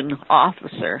Union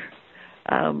officer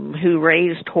who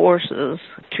raised horses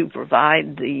to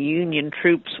provide the Union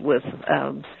troops with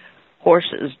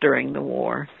horses during the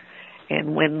war.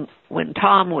 And when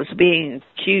Tom was being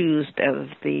accused of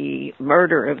the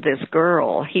murder of this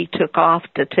girl, he took off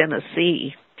to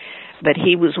Tennessee, but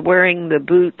he was wearing the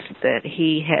boots that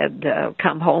he had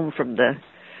come home from the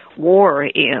war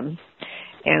in,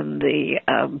 and the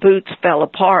boots fell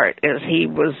apart as he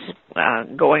was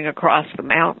going across the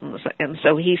mountains. And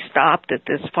so he stopped at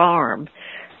this farm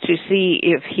to see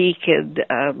if he could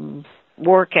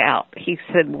work out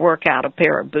a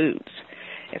pair of boots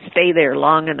and stay there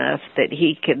long enough that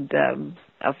he could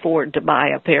afford to buy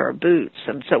a pair of boots.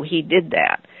 And so he did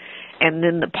that. And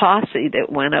then the posse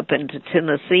that went up into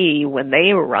Tennessee, when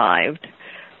they arrived,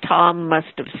 Tom must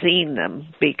have seen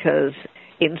them, because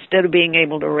instead of being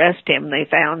able to arrest him, they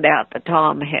found out that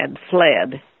Tom had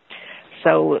fled.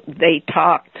 So they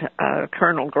talked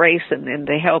Colonel Grayson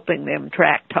into helping them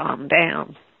track Tom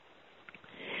down.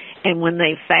 And when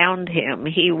they found him,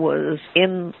 he was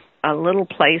in a little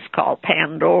place called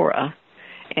Pandora,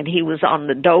 and he was on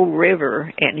the Doe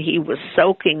River, and he was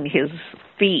soaking his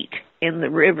feet in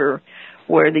the river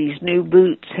where these new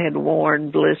boots had worn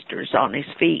blisters on his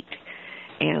feet.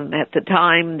 And at the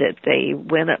time that they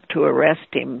went up to arrest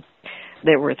him,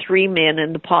 there were 3 men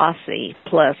in the posse,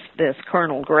 plus this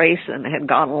Colonel Grayson had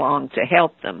gone along to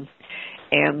help them.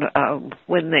 And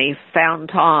when they found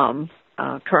Tom,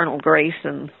 Colonel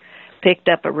Grayson picked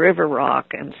up a river rock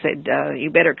and said,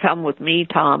 you better come with me,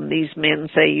 Tom. These men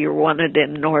say you're wanted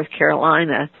in North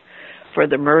Carolina for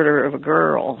the murder of a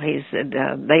girl. He said,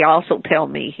 they also tell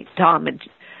me Tom had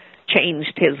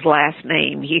changed his last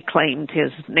name. He claimed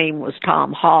his name was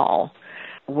Tom Hall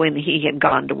when he had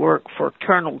gone to work for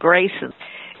Colonel Grayson.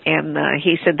 And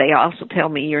he said, they also tell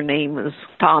me your name is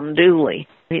Tom Dooley.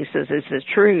 He says, is it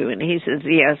true? And he says,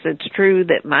 yes, it's true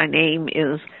that my name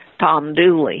is Tom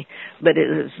Dooley, but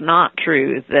it is not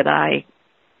true that I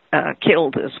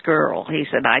killed this girl. He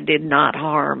said, I did not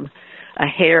harm a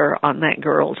hair on that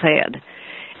girl's head.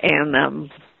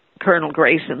 And Colonel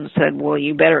Grayson said, well,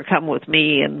 you better come with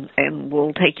me, and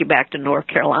we'll take you back to North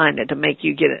Carolina to make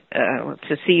you get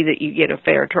to see that you get a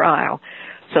fair trial.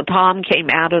 So Tom came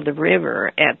out of the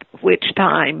river, at which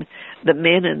time the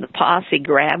men in the posse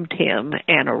grabbed him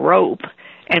and a rope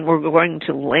and were going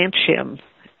to lynch him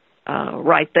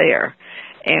right there.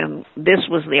 And this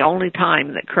was the only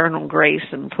time that Colonel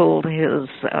Grayson pulled his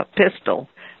pistol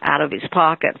out of his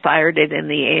pocket, fired it in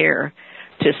the air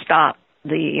to stop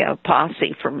the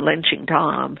posse from lynching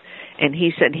Tom. And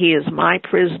he said, he is my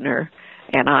prisoner,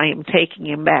 and I am taking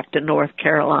him back to North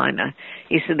Carolina.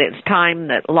 He said, it's time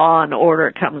that law and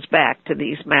order comes back to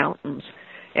these mountains,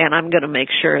 and I'm going to make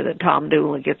sure that Tom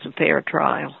Dooley gets a fair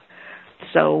trial.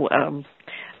 So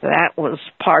that was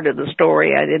part of the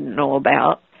story I didn't know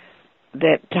about,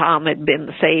 that Tom had been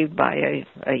saved by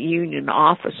a Union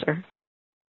officer.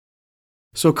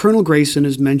 So Colonel Grayson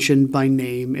is mentioned by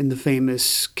name in the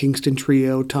famous Kingston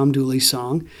Trio Tom Dooley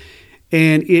song,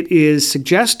 and it is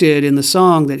suggested in the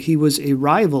song that he was a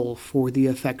rival for the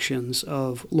affections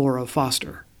of Laura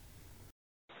Foster.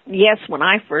 Yes, when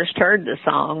I first heard the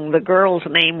song, the girl's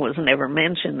name was never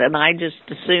mentioned, and I just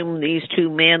assumed these 2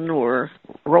 men were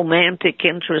romantic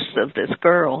interests of this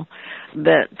girl.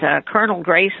 But Colonel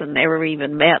Grayson never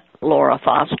even met Laura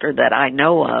Foster that I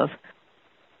know of.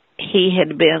 He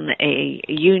had been a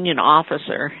Union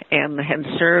officer and had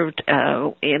served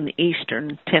in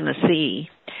eastern Tennessee.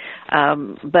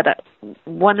 But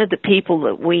one of the people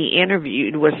that we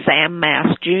interviewed was Sam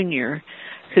Mass Jr.,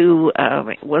 who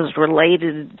was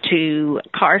related to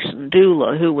Carson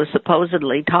Dooley, who was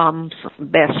supposedly Tom's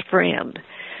best friend.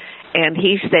 And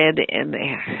he said, and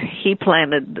he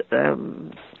planted,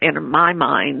 in my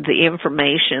mind, the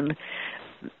information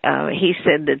he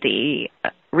said that the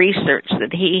research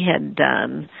that he had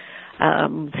done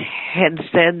had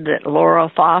said that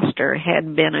Laura Foster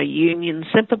had been a Union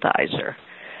sympathizer,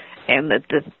 and that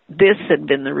this had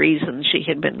been the reason she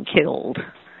had been killed,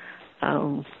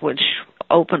 which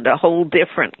opened a whole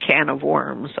different can of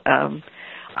worms.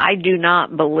 I do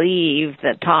not believe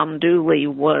that Tom Dooley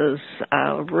was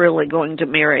really going to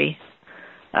marry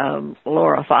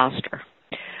Laura Foster.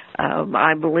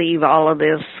 I believe all of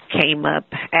this came up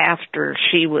after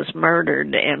she was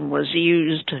murdered and was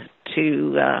used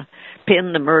to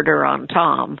pin the murder on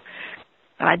Tom.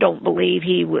 I don't believe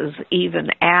he was even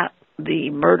at the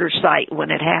murder site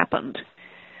when it happened.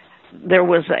 There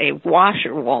was a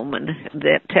washerwoman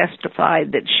that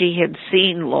testified that she had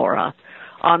seen Laura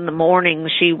on the morning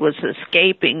she was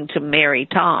escaping to marry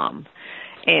Tom.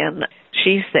 And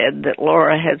she said that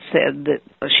Laura had said that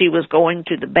she was going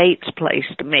to the Bates place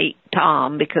to meet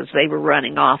Tom because they were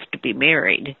running off to be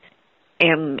married.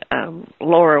 And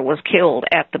Laura was killed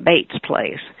at the Bates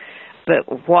place.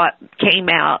 But what came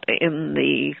out in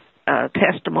the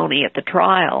testimony at the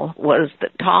trial was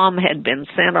that Tom had been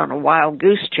sent on a wild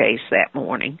goose chase that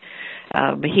morning.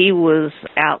 He was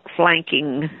out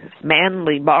flanking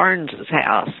Manly Barnes'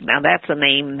 house. Now, that's a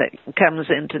name that comes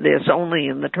into this only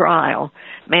in the trial.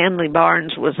 Manly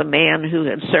Barnes was a man who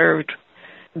had served.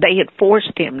 They had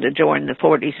forced him to join the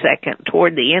 42nd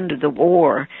toward the end of the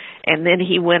war, and then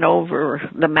he went over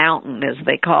the mountain, as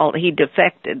they call it. He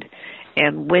defected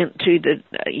and went to the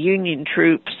Union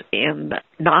troops in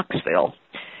Knoxville.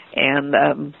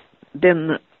 And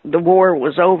then the war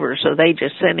was over, so they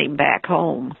just sent him back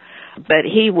home. But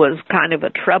he was kind of a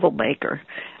troublemaker.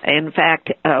 In fact,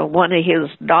 one of his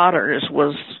daughters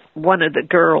was one of the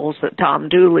girls that Tom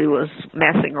Dooley was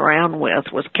messing around with,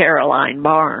 was Caroline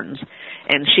Barnes,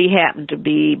 and she happened to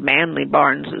be Manly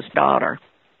Barnes' daughter.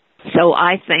 So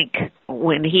I think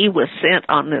when he was sent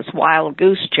on this wild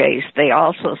goose chase, they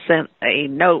also sent a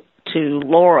note to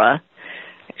Laura.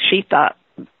 She thought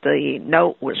the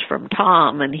note was from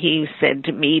Tom, and he said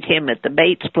to meet him at the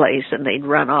Bates place, and they'd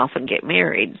run off and get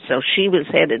married. So she was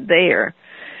headed there.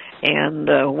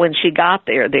 And when she got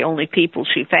there, the only people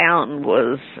she found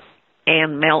was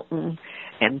Ann Melton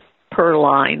and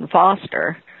Pearline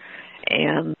Foster.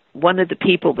 And one of the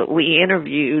people that we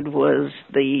interviewed was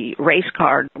the race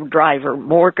car driver,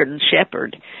 Morgan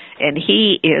Shepherd, and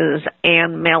he is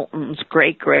Ann Melton's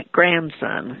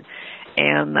great-great-grandson.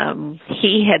 And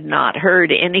he had not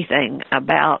heard anything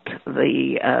about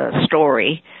the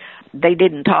story. They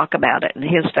didn't talk about it in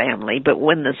his family, but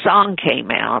when the song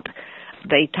came out,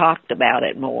 they talked about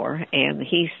it more. And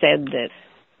he said that,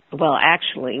 well,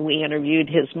 actually, we interviewed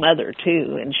his mother,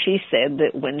 too, and she said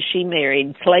that when she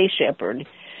married Clay Shepherd,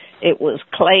 it was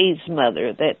Clay's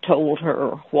mother that told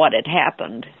her what had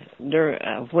happened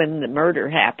when the murder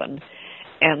happened,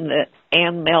 and that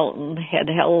Ann Melton had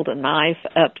held a knife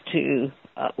up to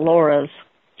Laura's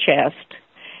chest,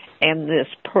 and this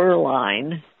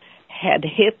Pearline had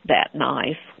hit that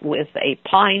knife with a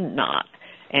pine knot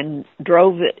and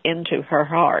drove it into her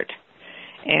heart.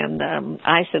 And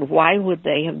I said, why would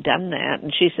they have done that?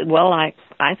 And she said, well, I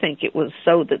think it was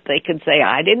so that they could say,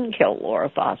 I didn't kill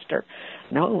Laura Foster.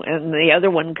 No, and the other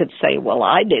one could say, well,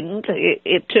 I didn't.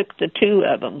 It took the two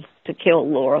of them to kill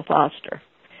Laura Foster.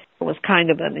 It was kind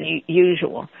of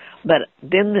unusual. But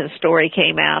then the story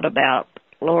came out about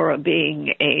Laura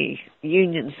being a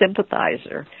Union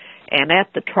sympathizer. And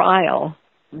at the trial,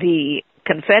 the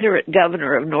Confederate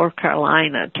governor of North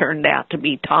Carolina turned out to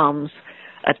be Tom's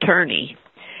attorney.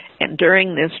 And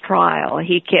during this trial,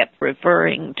 he kept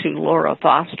referring to Laura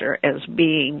Foster as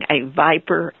being a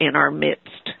viper in our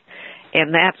midst.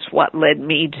 And that's what led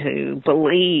me to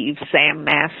believe Sam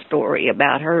Mast's story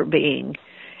about her being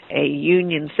a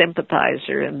Union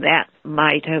sympathizer, and that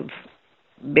might have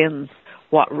been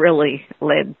what really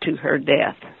led to her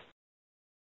death.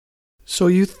 So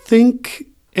you think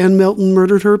Ann Melton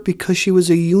murdered her because she was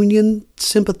a Union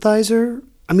sympathizer?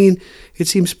 I mean, it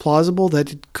seems plausible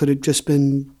that it could have just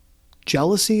been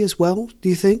jealousy as well, do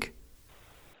you think?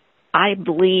 I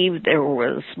believe there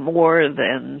was more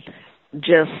than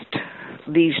just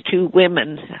these two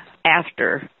women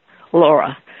after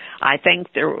Laura. I think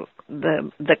the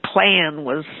Klan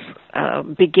was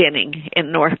beginning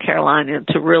in North Carolina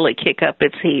to really kick up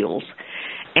its heels.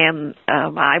 And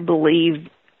I believe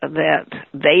that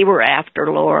they were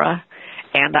after Laura,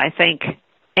 and I think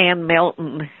Ann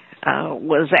Melton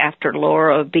was after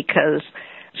Laura because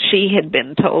she had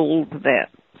been told that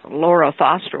Laura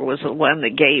Foster was the one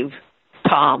that gave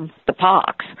Tom the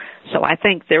pox. So I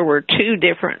think there were two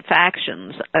different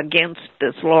factions against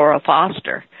this Laura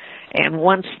Foster. And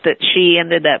once that she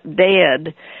ended up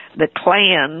dead, the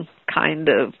Klan kind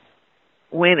of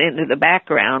went into the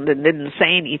background and didn't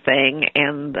say anything,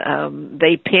 and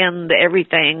they pinned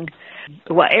everything.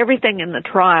 Well, everything in the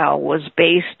trial was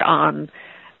based on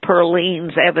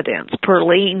Pearline's evidence.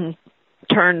 Pearline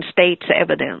turned state's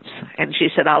evidence, and she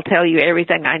said, I'll tell you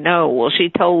everything I know. Well, she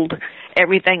told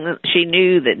everything that she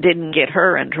knew that didn't get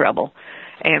her in trouble.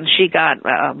 And she got,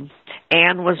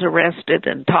 Anne was arrested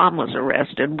and Tom was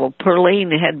arrested. Well,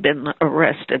 Pearline had been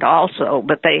arrested also,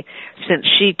 but since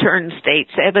she turned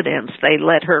state's evidence, they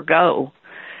let her go.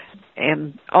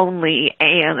 And only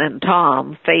Anne and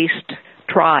Tom faced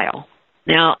trial.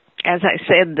 Now, as I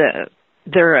said,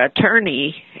 their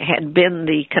attorney had been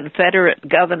the Confederate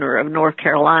governor of North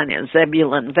Carolina,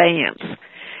 Zebulon Vance.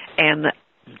 And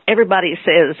everybody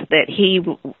says that he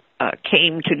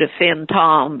came to defend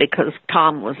Tom because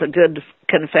Tom was a good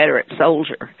Confederate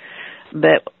soldier.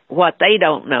 But what they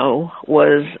don't know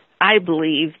was, I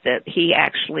believe that he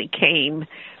actually came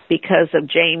because of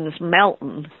James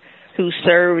Melton, who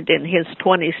served in his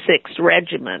 26th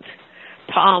regiment.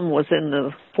 Tom was in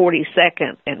the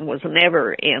 42nd and was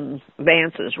never in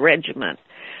Vance's regiment,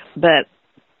 but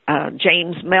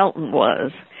James Melton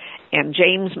was. And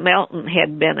James Melton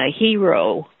had been a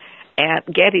hero at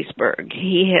Gettysburg.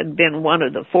 He had been one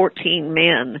of the 14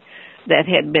 men that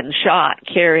had been shot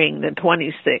carrying the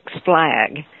 26th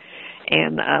flag.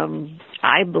 And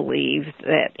I believe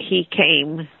that he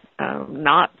came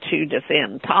not to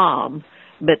defend Tom,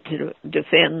 but to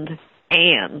defend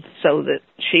Anne, so that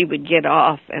she would get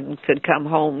off and could come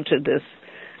home to this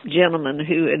gentleman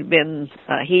who had been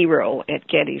a hero at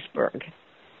Gettysburg.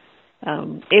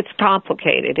 It's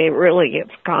complicated. It really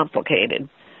gets complicated.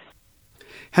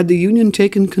 Had the Union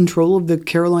taken control of the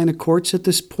Carolina courts at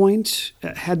this point?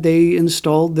 Had they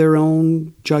installed their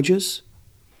own judges?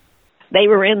 They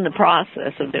were in the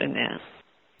process of doing that.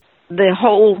 The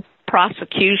whole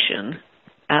prosecution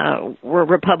were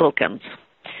Republicans.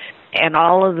 And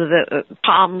all of the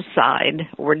Tom's side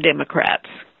were Democrats,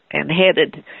 and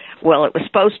it was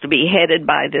supposed to be headed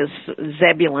by this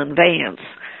Zebulon Vance.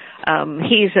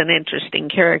 He's an interesting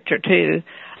character, too.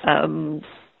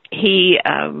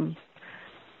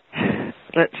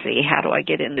 Let's see, how do I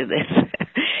get into this?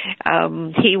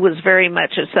 He was very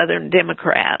much a Southern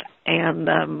Democrat, and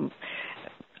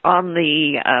on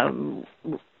the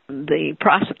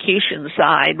prosecution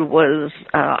side was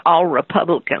all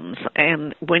Republicans.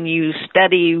 And when you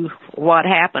study what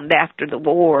happened after the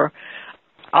war,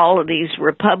 all of these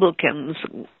Republicans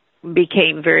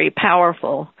became very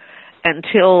powerful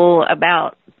until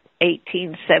about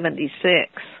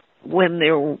 1876, when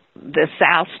the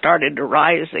South started to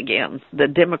rise again. The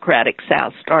Democratic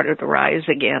South started to rise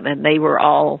again, and they were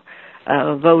all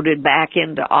voted back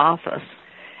into office.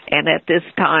 And at this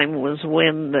time was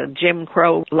when the Jim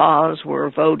Crow laws were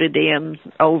voted in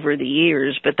over the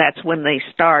years, but that's when they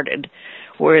started,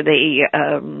 where they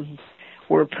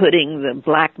were putting the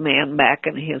black man back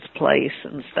in his place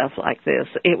and stuff like this.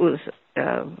 It was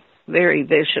very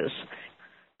vicious.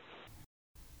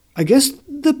 I guess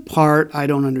the part I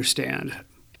don't understand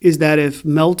is that if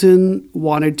Melton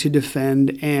wanted to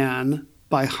defend Anne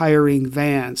by hiring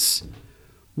Vance,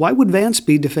 why would Vance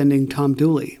be defending Tom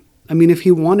Dooley? I mean, if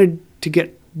he wanted to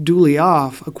get Dooley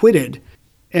off, acquitted,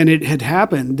 and it had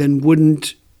happened, then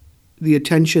wouldn't the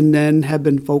attention then have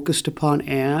been focused upon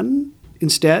Anne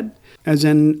instead as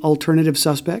an alternative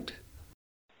suspect?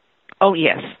 Oh,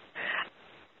 yes.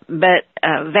 But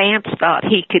Vance thought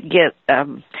he could get...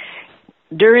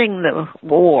 during the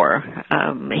war,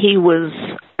 he was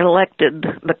elected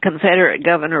the Confederate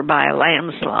governor by a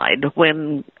landslide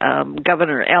when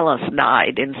Governor Ellis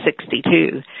died in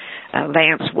 1962.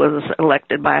 Vance was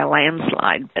elected by a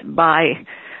landslide. But by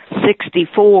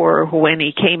 1964, when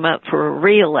he came up for a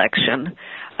re-election,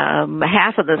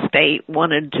 half of the state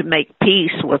wanted to make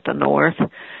peace with the North,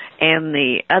 and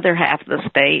the other half of the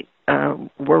state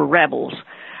were rebels.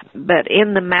 But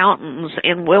in the mountains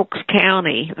in Wilkes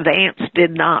County, Vance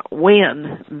did not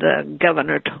win the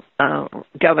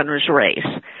governor's race.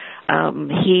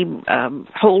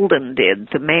 Holden did.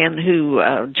 The man who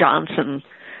Johnson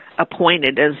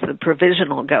appointed as the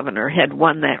provisional governor had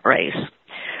won that race.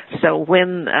 So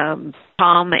when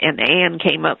Tom and Anne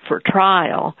came up for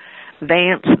trial,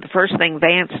 the first thing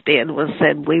Vance did was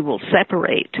said, we will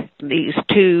separate these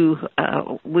two,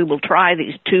 we will try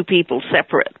these two people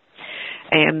separate.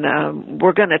 And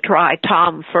we're going to try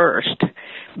Tom first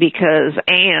because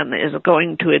Anne is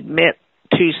going to admit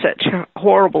to such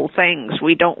horrible things.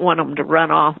 We don't want them to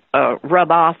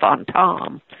rub off on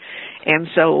Tom. And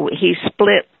so he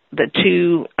split the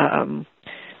two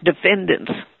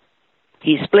defendants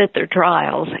he split their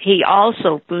trials. He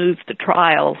also moved the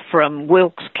trial from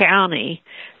Wilkes County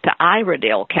to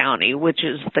Iredell County, which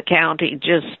is the county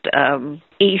just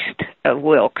east of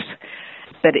Wilkes.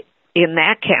 But in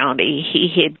that county,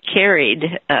 he had carried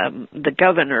the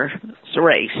governor's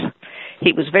race.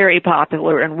 He was very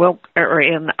popular in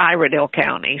Iredell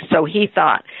County, so he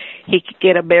thought he could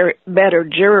get a better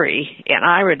jury in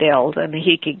Iredell than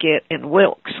he could get in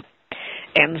Wilkes.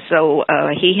 And so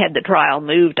he had the trial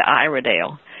moved to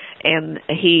Iredell. And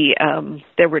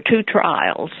there were two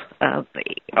trials.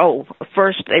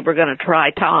 First they were going to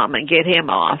try Tom and get him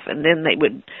off, and then they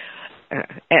would,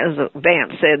 as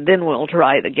Vance said, then we'll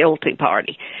try the guilty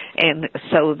party. And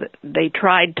so they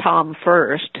tried Tom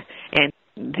first, and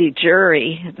the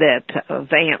jury that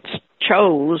Vance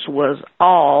chose was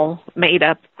all made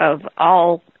up of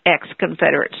all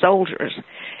ex-Confederate soldiers,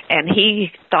 and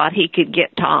he thought he could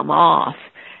get Tom off.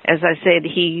 As I said,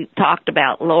 he talked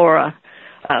about Laura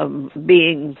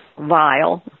being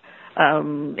vile.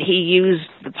 He used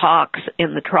the pox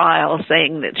in the trial,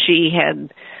 saying that she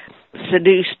had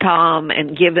seduced Tom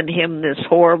and given him this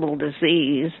horrible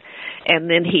disease. And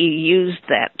then he used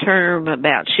that term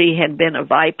about she had been a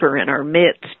viper in our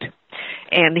midst.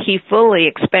 And he fully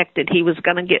expected he was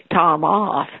going to get Tom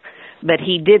off, but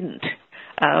he didn't.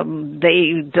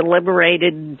 They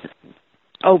deliberated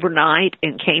overnight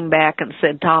and came back and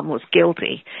said Tom was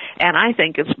guilty. And I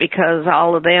think it's because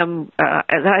all of them,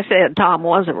 as I said, Tom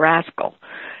was a rascal.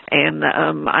 And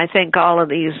I think all of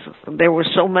these, there was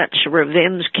so much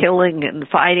revenge killing and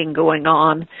fighting going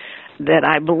on that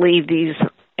I believe these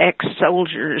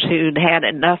ex-soldiers who'd had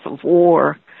enough of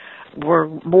war were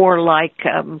more like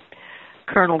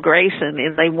Colonel Grayson,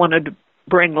 and they wanted to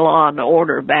bring law and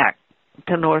order back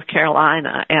to North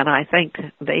Carolina. And I think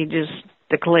they just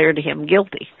declared him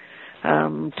guilty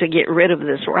to get rid of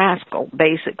this rascal,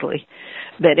 basically.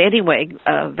 But anyway,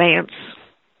 Vance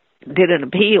did an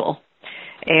appeal,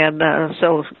 and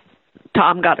so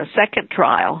Tom got a second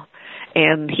trial,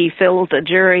 and he filled the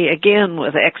jury again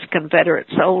with ex-Confederate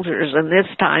soldiers, and this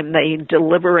time they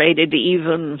deliberated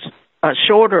even a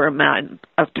shorter amount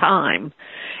of time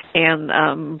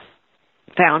and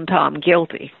found Tom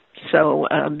guilty. So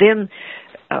then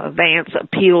Vance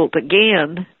appealed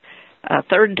again a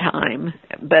third time,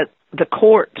 but the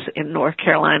courts in North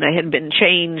Carolina had been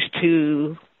changed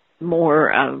to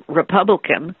more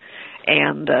Republican,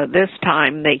 and this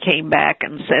time they came back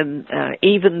and said,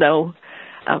 even though,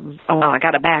 I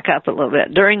got to back up a little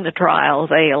bit. During the trial,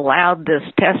 they allowed this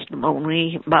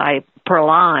testimony by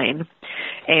Perline,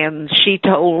 and she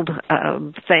told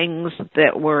things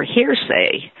that were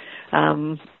hearsay.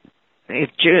 If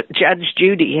Judge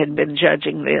Judy had been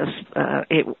judging this,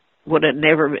 it would have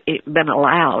never been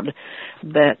allowed,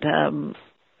 but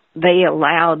they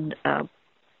allowed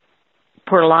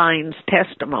Perline's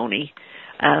testimony,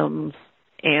 and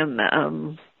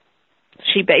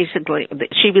she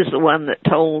was the one that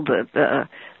told that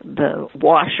the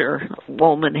washer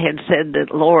woman had said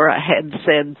that Laura had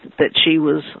said that she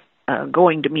was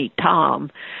going to meet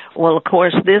Tom. Well, of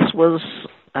course, this was,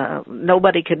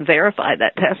 nobody could verify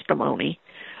that testimony,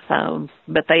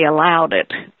 but they allowed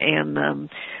it, and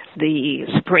the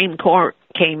Supreme Court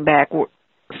came back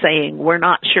saying, we're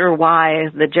not sure why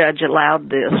the judge allowed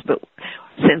this, but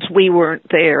since we weren't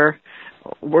there,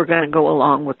 we're going to go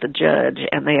along with the judge,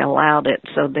 and they allowed it.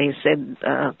 So they said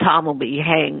Tom will be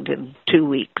hanged in 2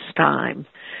 weeks' time.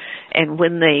 And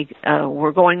when they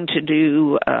were going to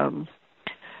do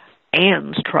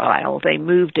Ann's trial, they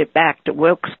moved it back to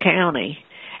Wilkes County,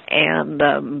 and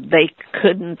they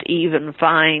couldn't even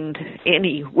find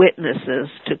any witnesses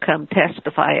to come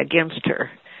testify against her.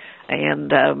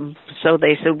 And so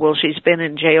they said, well, she's been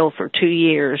in jail for 2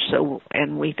 years,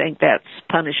 and we think that's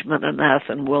punishment enough,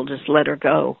 and we'll just let her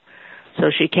go.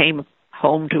 So she came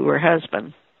home to her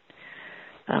husband.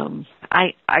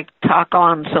 I talk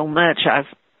on so much, I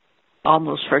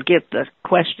almost forget the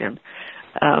question.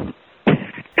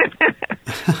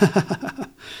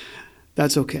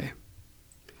 That's okay.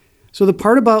 So the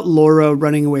part about Laura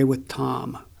running away with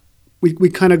Tom, we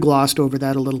kind of glossed over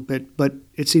that a little bit, but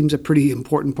it seems a pretty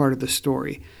important part of the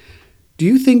story. Do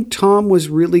you think Tom was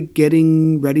really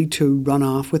getting ready to run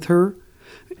off with her?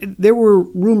 There were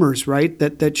rumors, right,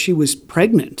 that she was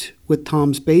pregnant with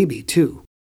Tom's baby, too.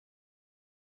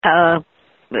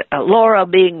 Laura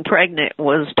being pregnant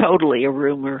was totally a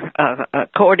rumor.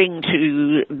 According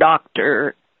to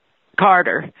Dr.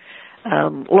 Carter,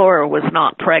 Laura was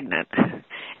not pregnant.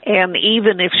 And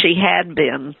even if she had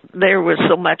been, there was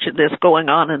so much of this going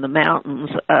on in the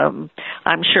mountains.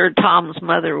 I'm sure Tom's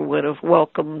mother would have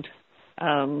welcomed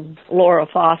Laura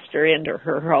Foster into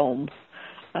her home.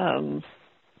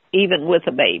 even with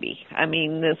a baby. I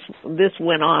mean, this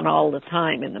went on all the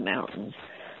time in the mountains.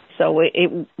 So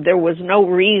there was no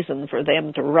reason for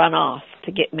them to run off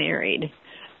to get married,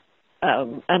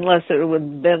 unless it would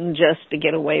have been just to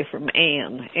get away from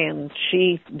Anne. And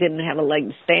she didn't have a leg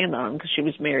to stand on because she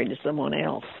was married to someone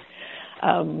else.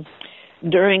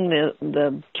 During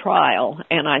the trial,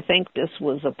 and I think this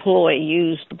was a ploy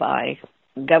used by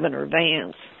Governor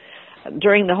Vance,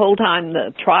 during the whole time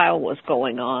the trial was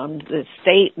going on, the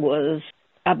state was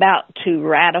about to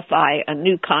ratify a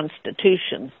new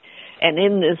constitution. And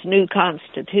in this new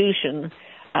constitution,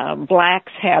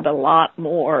 blacks had a lot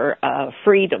more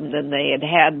freedom than they had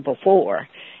had before.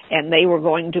 And they were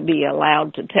going to be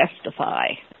allowed to testify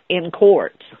in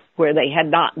courts where they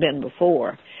had not been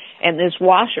before. And this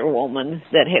washerwoman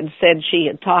that had said she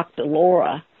had talked to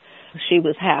Laura, she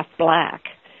was half black.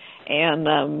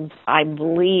 And I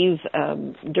believe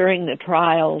during the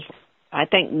trials, I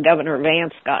think Governor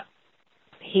Vance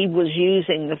he was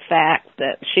using the fact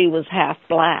that she was half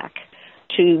black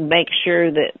to make sure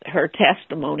that her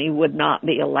testimony would not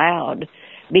be allowed,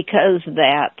 because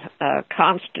that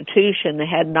Constitution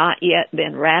had not yet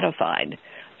been ratified.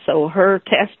 So her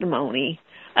testimony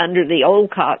under the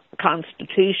old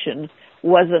Constitution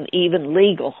wasn't even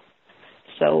legal.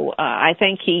 So I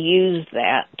think he used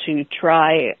that to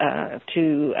try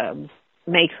to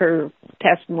make her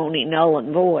testimony null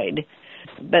and void.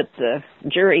 But the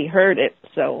jury heard it,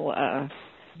 so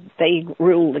they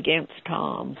ruled against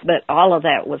Tom. But all of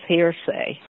that was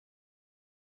hearsay.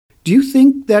 Do you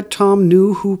think that Tom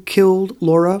knew who killed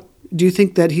Laura? Do you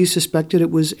think that he suspected it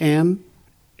was Anne?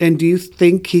 And do you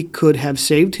think he could have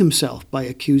saved himself by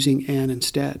accusing Anne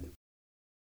instead?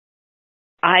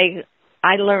 I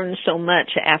learned so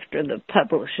much after the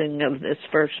publishing of this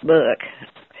first book.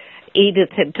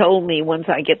 Edith had told me once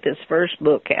I get this first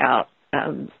book out,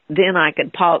 then I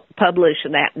could publish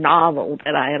that novel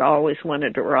that I had always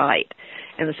wanted to write.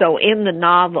 And so in the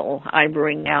novel, I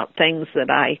bring out things that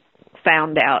I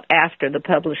found out after the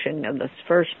publishing of this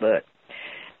first book.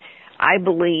 I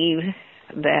believe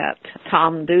that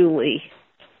Tom Dooley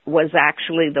was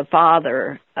actually the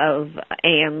father of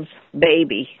Anne's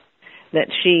baby, that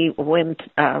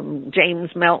James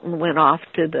Melton went off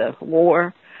to the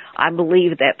war. I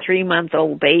believe that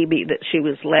 3-month-old baby that she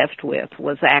was left with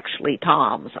was actually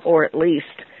Tom's, or at least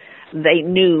they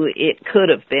knew it could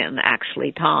have been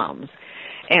actually Tom's.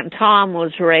 And Tom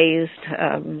was raised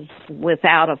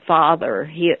without a father.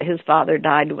 His father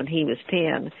died when he was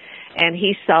 10, and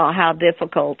he saw how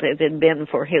difficult it had been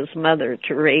for his mother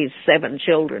to raise 7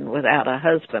 children without a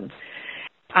husband.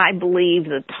 I believe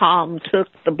that Tom took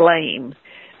the blame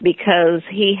because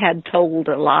he had told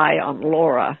a lie on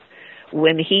Laura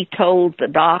when he told the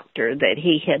doctor that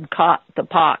he had caught the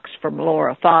pox from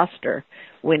Laura Foster,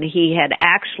 when he had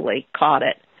actually caught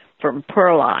it from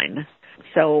Pearline.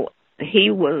 So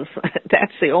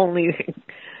that's the only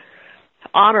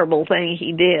honorable thing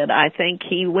he did. I think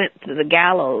he went to the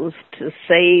gallows to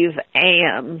save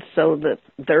Anne so that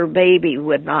their baby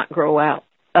would not grow up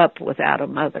without a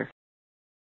mother.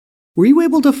 Were you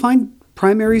able to find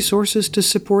primary sources to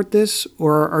support this,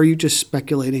 or are you just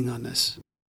speculating on this?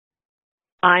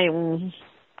 I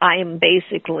am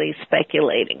basically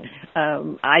speculating.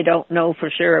 I don't know for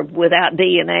sure. Without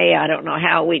DNA, I don't know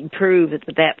how we'd prove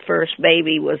that first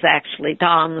baby was actually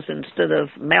Tom's instead of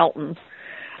Melton's.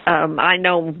 I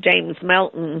know James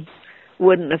Melton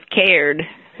wouldn't have cared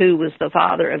who was the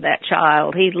father of that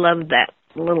child. He loved that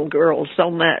little girl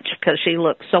so much because she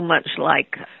looked so much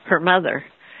like her mother.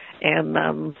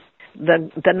 And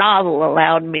the novel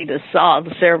allowed me to solve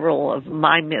several of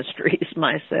my mysteries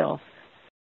myself.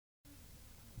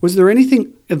 Was there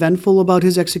anything eventful about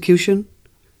his execution?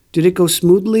 Did it go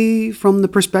smoothly from the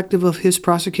perspective of his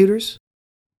prosecutors?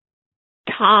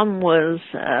 Tom was,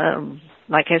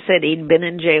 like I said, he'd been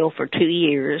in jail for 2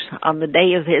 years. On the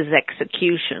day of his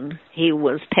execution, he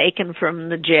was taken from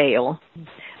the jail.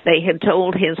 They had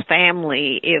told his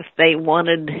family if they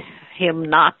wanted him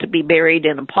not to be buried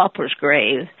in a pauper's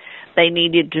grave, they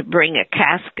needed to bring a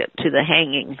casket to the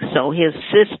hanging. So his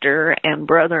sister and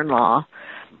brother-in-law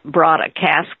brought a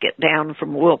casket down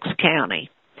from Wilkes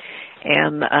County.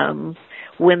 And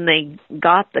when they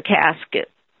got the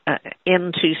casket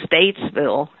into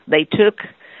Statesville, they took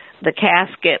the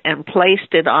casket and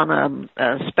placed it on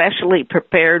a specially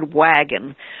prepared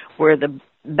wagon where the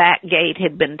back gate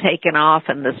had been taken off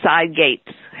and the side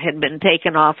gates had been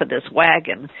taken off of this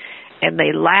wagon. And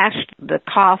they lashed the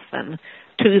coffin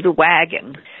to the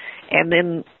wagon. And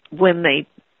then when they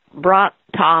brought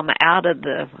Tom out of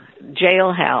the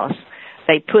jailhouse,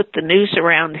 they put the noose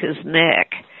around his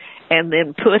neck and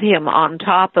then put him on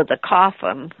top of the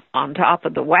coffin on top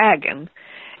of the wagon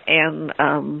and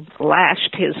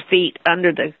lashed his feet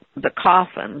under the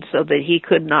coffin so that he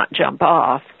could not jump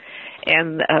off,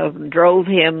 and drove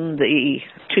him the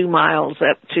 2 miles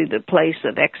up to the place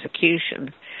of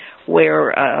execution,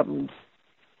 where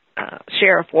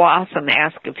Sheriff Wasson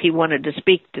asked if he wanted to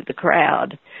speak to the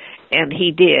crowd, and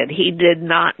he did. He did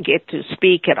not get to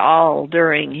speak at all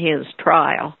during his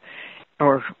trial,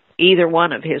 or either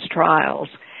one of his trials,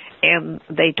 and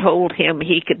they told him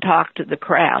he could talk to the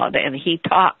crowd, and he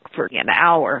talked for an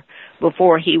hour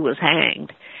before he was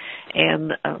hanged.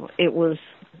 And it was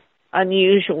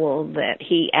unusual that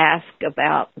he asked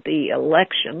about the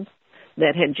election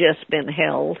that had just been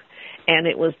held, and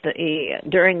it was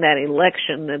during that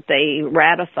election that they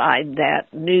ratified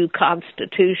that new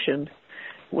constitution,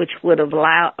 which would have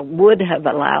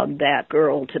allowed that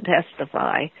girl to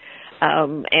testify.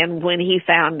 And when he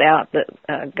found out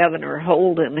that Governor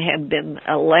Holden had been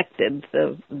elected,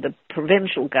 the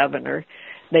provincial governor,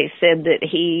 they said that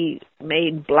he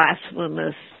made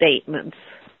blasphemous statements.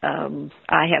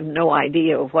 I have no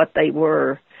idea what they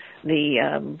were.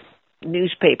 The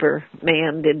newspaper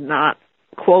man did not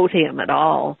quote him at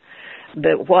all.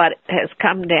 But what has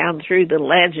come down through the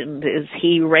legend is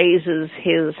he raises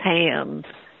his hand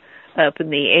up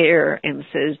in the air and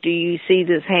says, "Do you see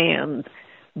this hand?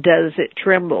 Does it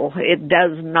tremble?" It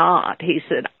does not. He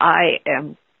said, "I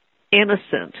am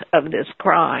innocent of this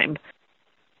crime.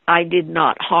 I did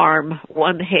not harm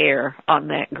one hair on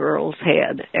that girl's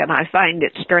head." And I find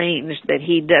it strange that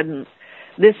he didn't.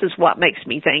 This is what makes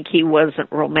me think he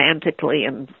wasn't romantically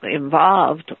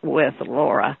involved with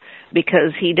Laura,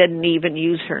 because he didn't even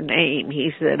use her name.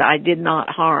 He said, "I did not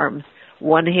harm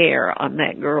one hair on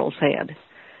that girl's head."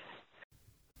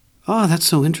 Ah, that's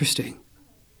so interesting.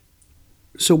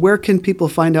 So where can people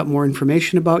find out more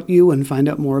information about you and find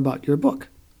out more about your book?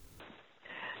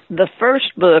 The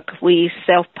first book we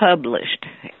self-published,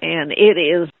 and it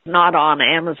is not on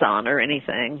Amazon or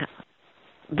anything.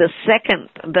 The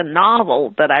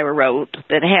novel that I wrote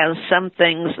that has some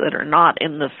things that are not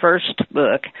in the first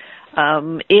book,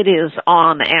 it is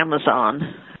on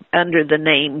Amazon under the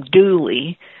name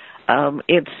Dooley.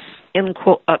 It's in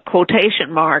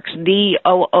quotation marks, DOOLEY,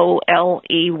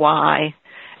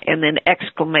 and then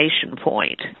exclamation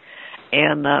point.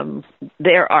 And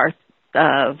there are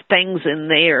things in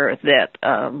there that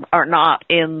are not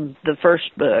in the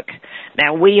first book.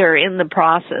 Now, we are in the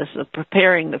process of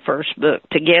preparing the first book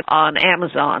to get on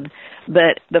Amazon,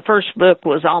 but the first book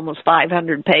was almost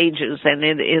 500 pages, and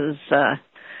it is,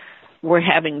 we're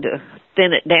having to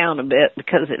thin it down a bit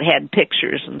because it had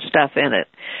pictures and stuff in it.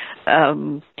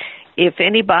 If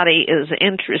anybody is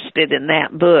interested in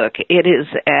that book, it is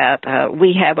at,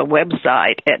 we have a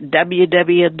website at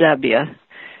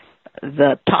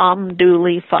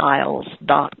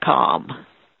www.thetomdooleyfiles.com.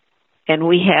 And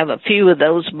we have a few of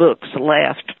those books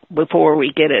left before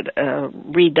we get it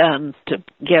redone to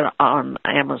get on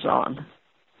Amazon.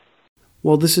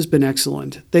 Well, this has been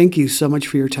excellent. Thank you so much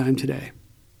for your time today.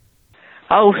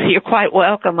 Oh, you're quite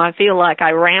welcome. I feel like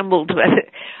I rambled, but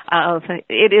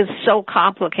it is so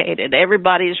complicated.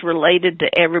 Everybody's related to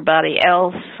everybody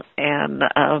else, and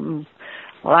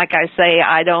like I say,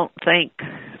 I don't think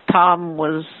Tom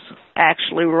was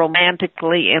actually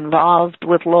romantically involved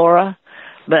with Laura,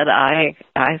 but I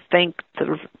think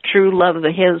the true love of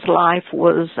his life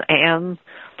was Anne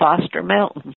Foster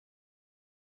Melton.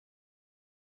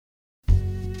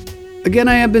 Again,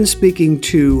 I have been speaking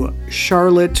to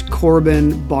Charlotte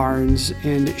Corbin Barnes,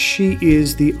 and she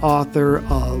is the author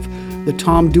of The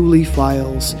Tom Dooley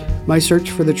Files, My Search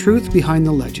for the Truth Behind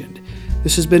the Legend.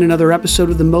 This has been another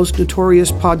episode of the Most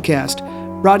Notorious Podcast,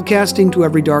 broadcasting to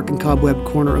every dark and cobweb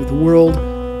corner of the world.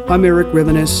 I'm Eric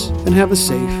Rivenes, and have a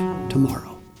safe tomorrow.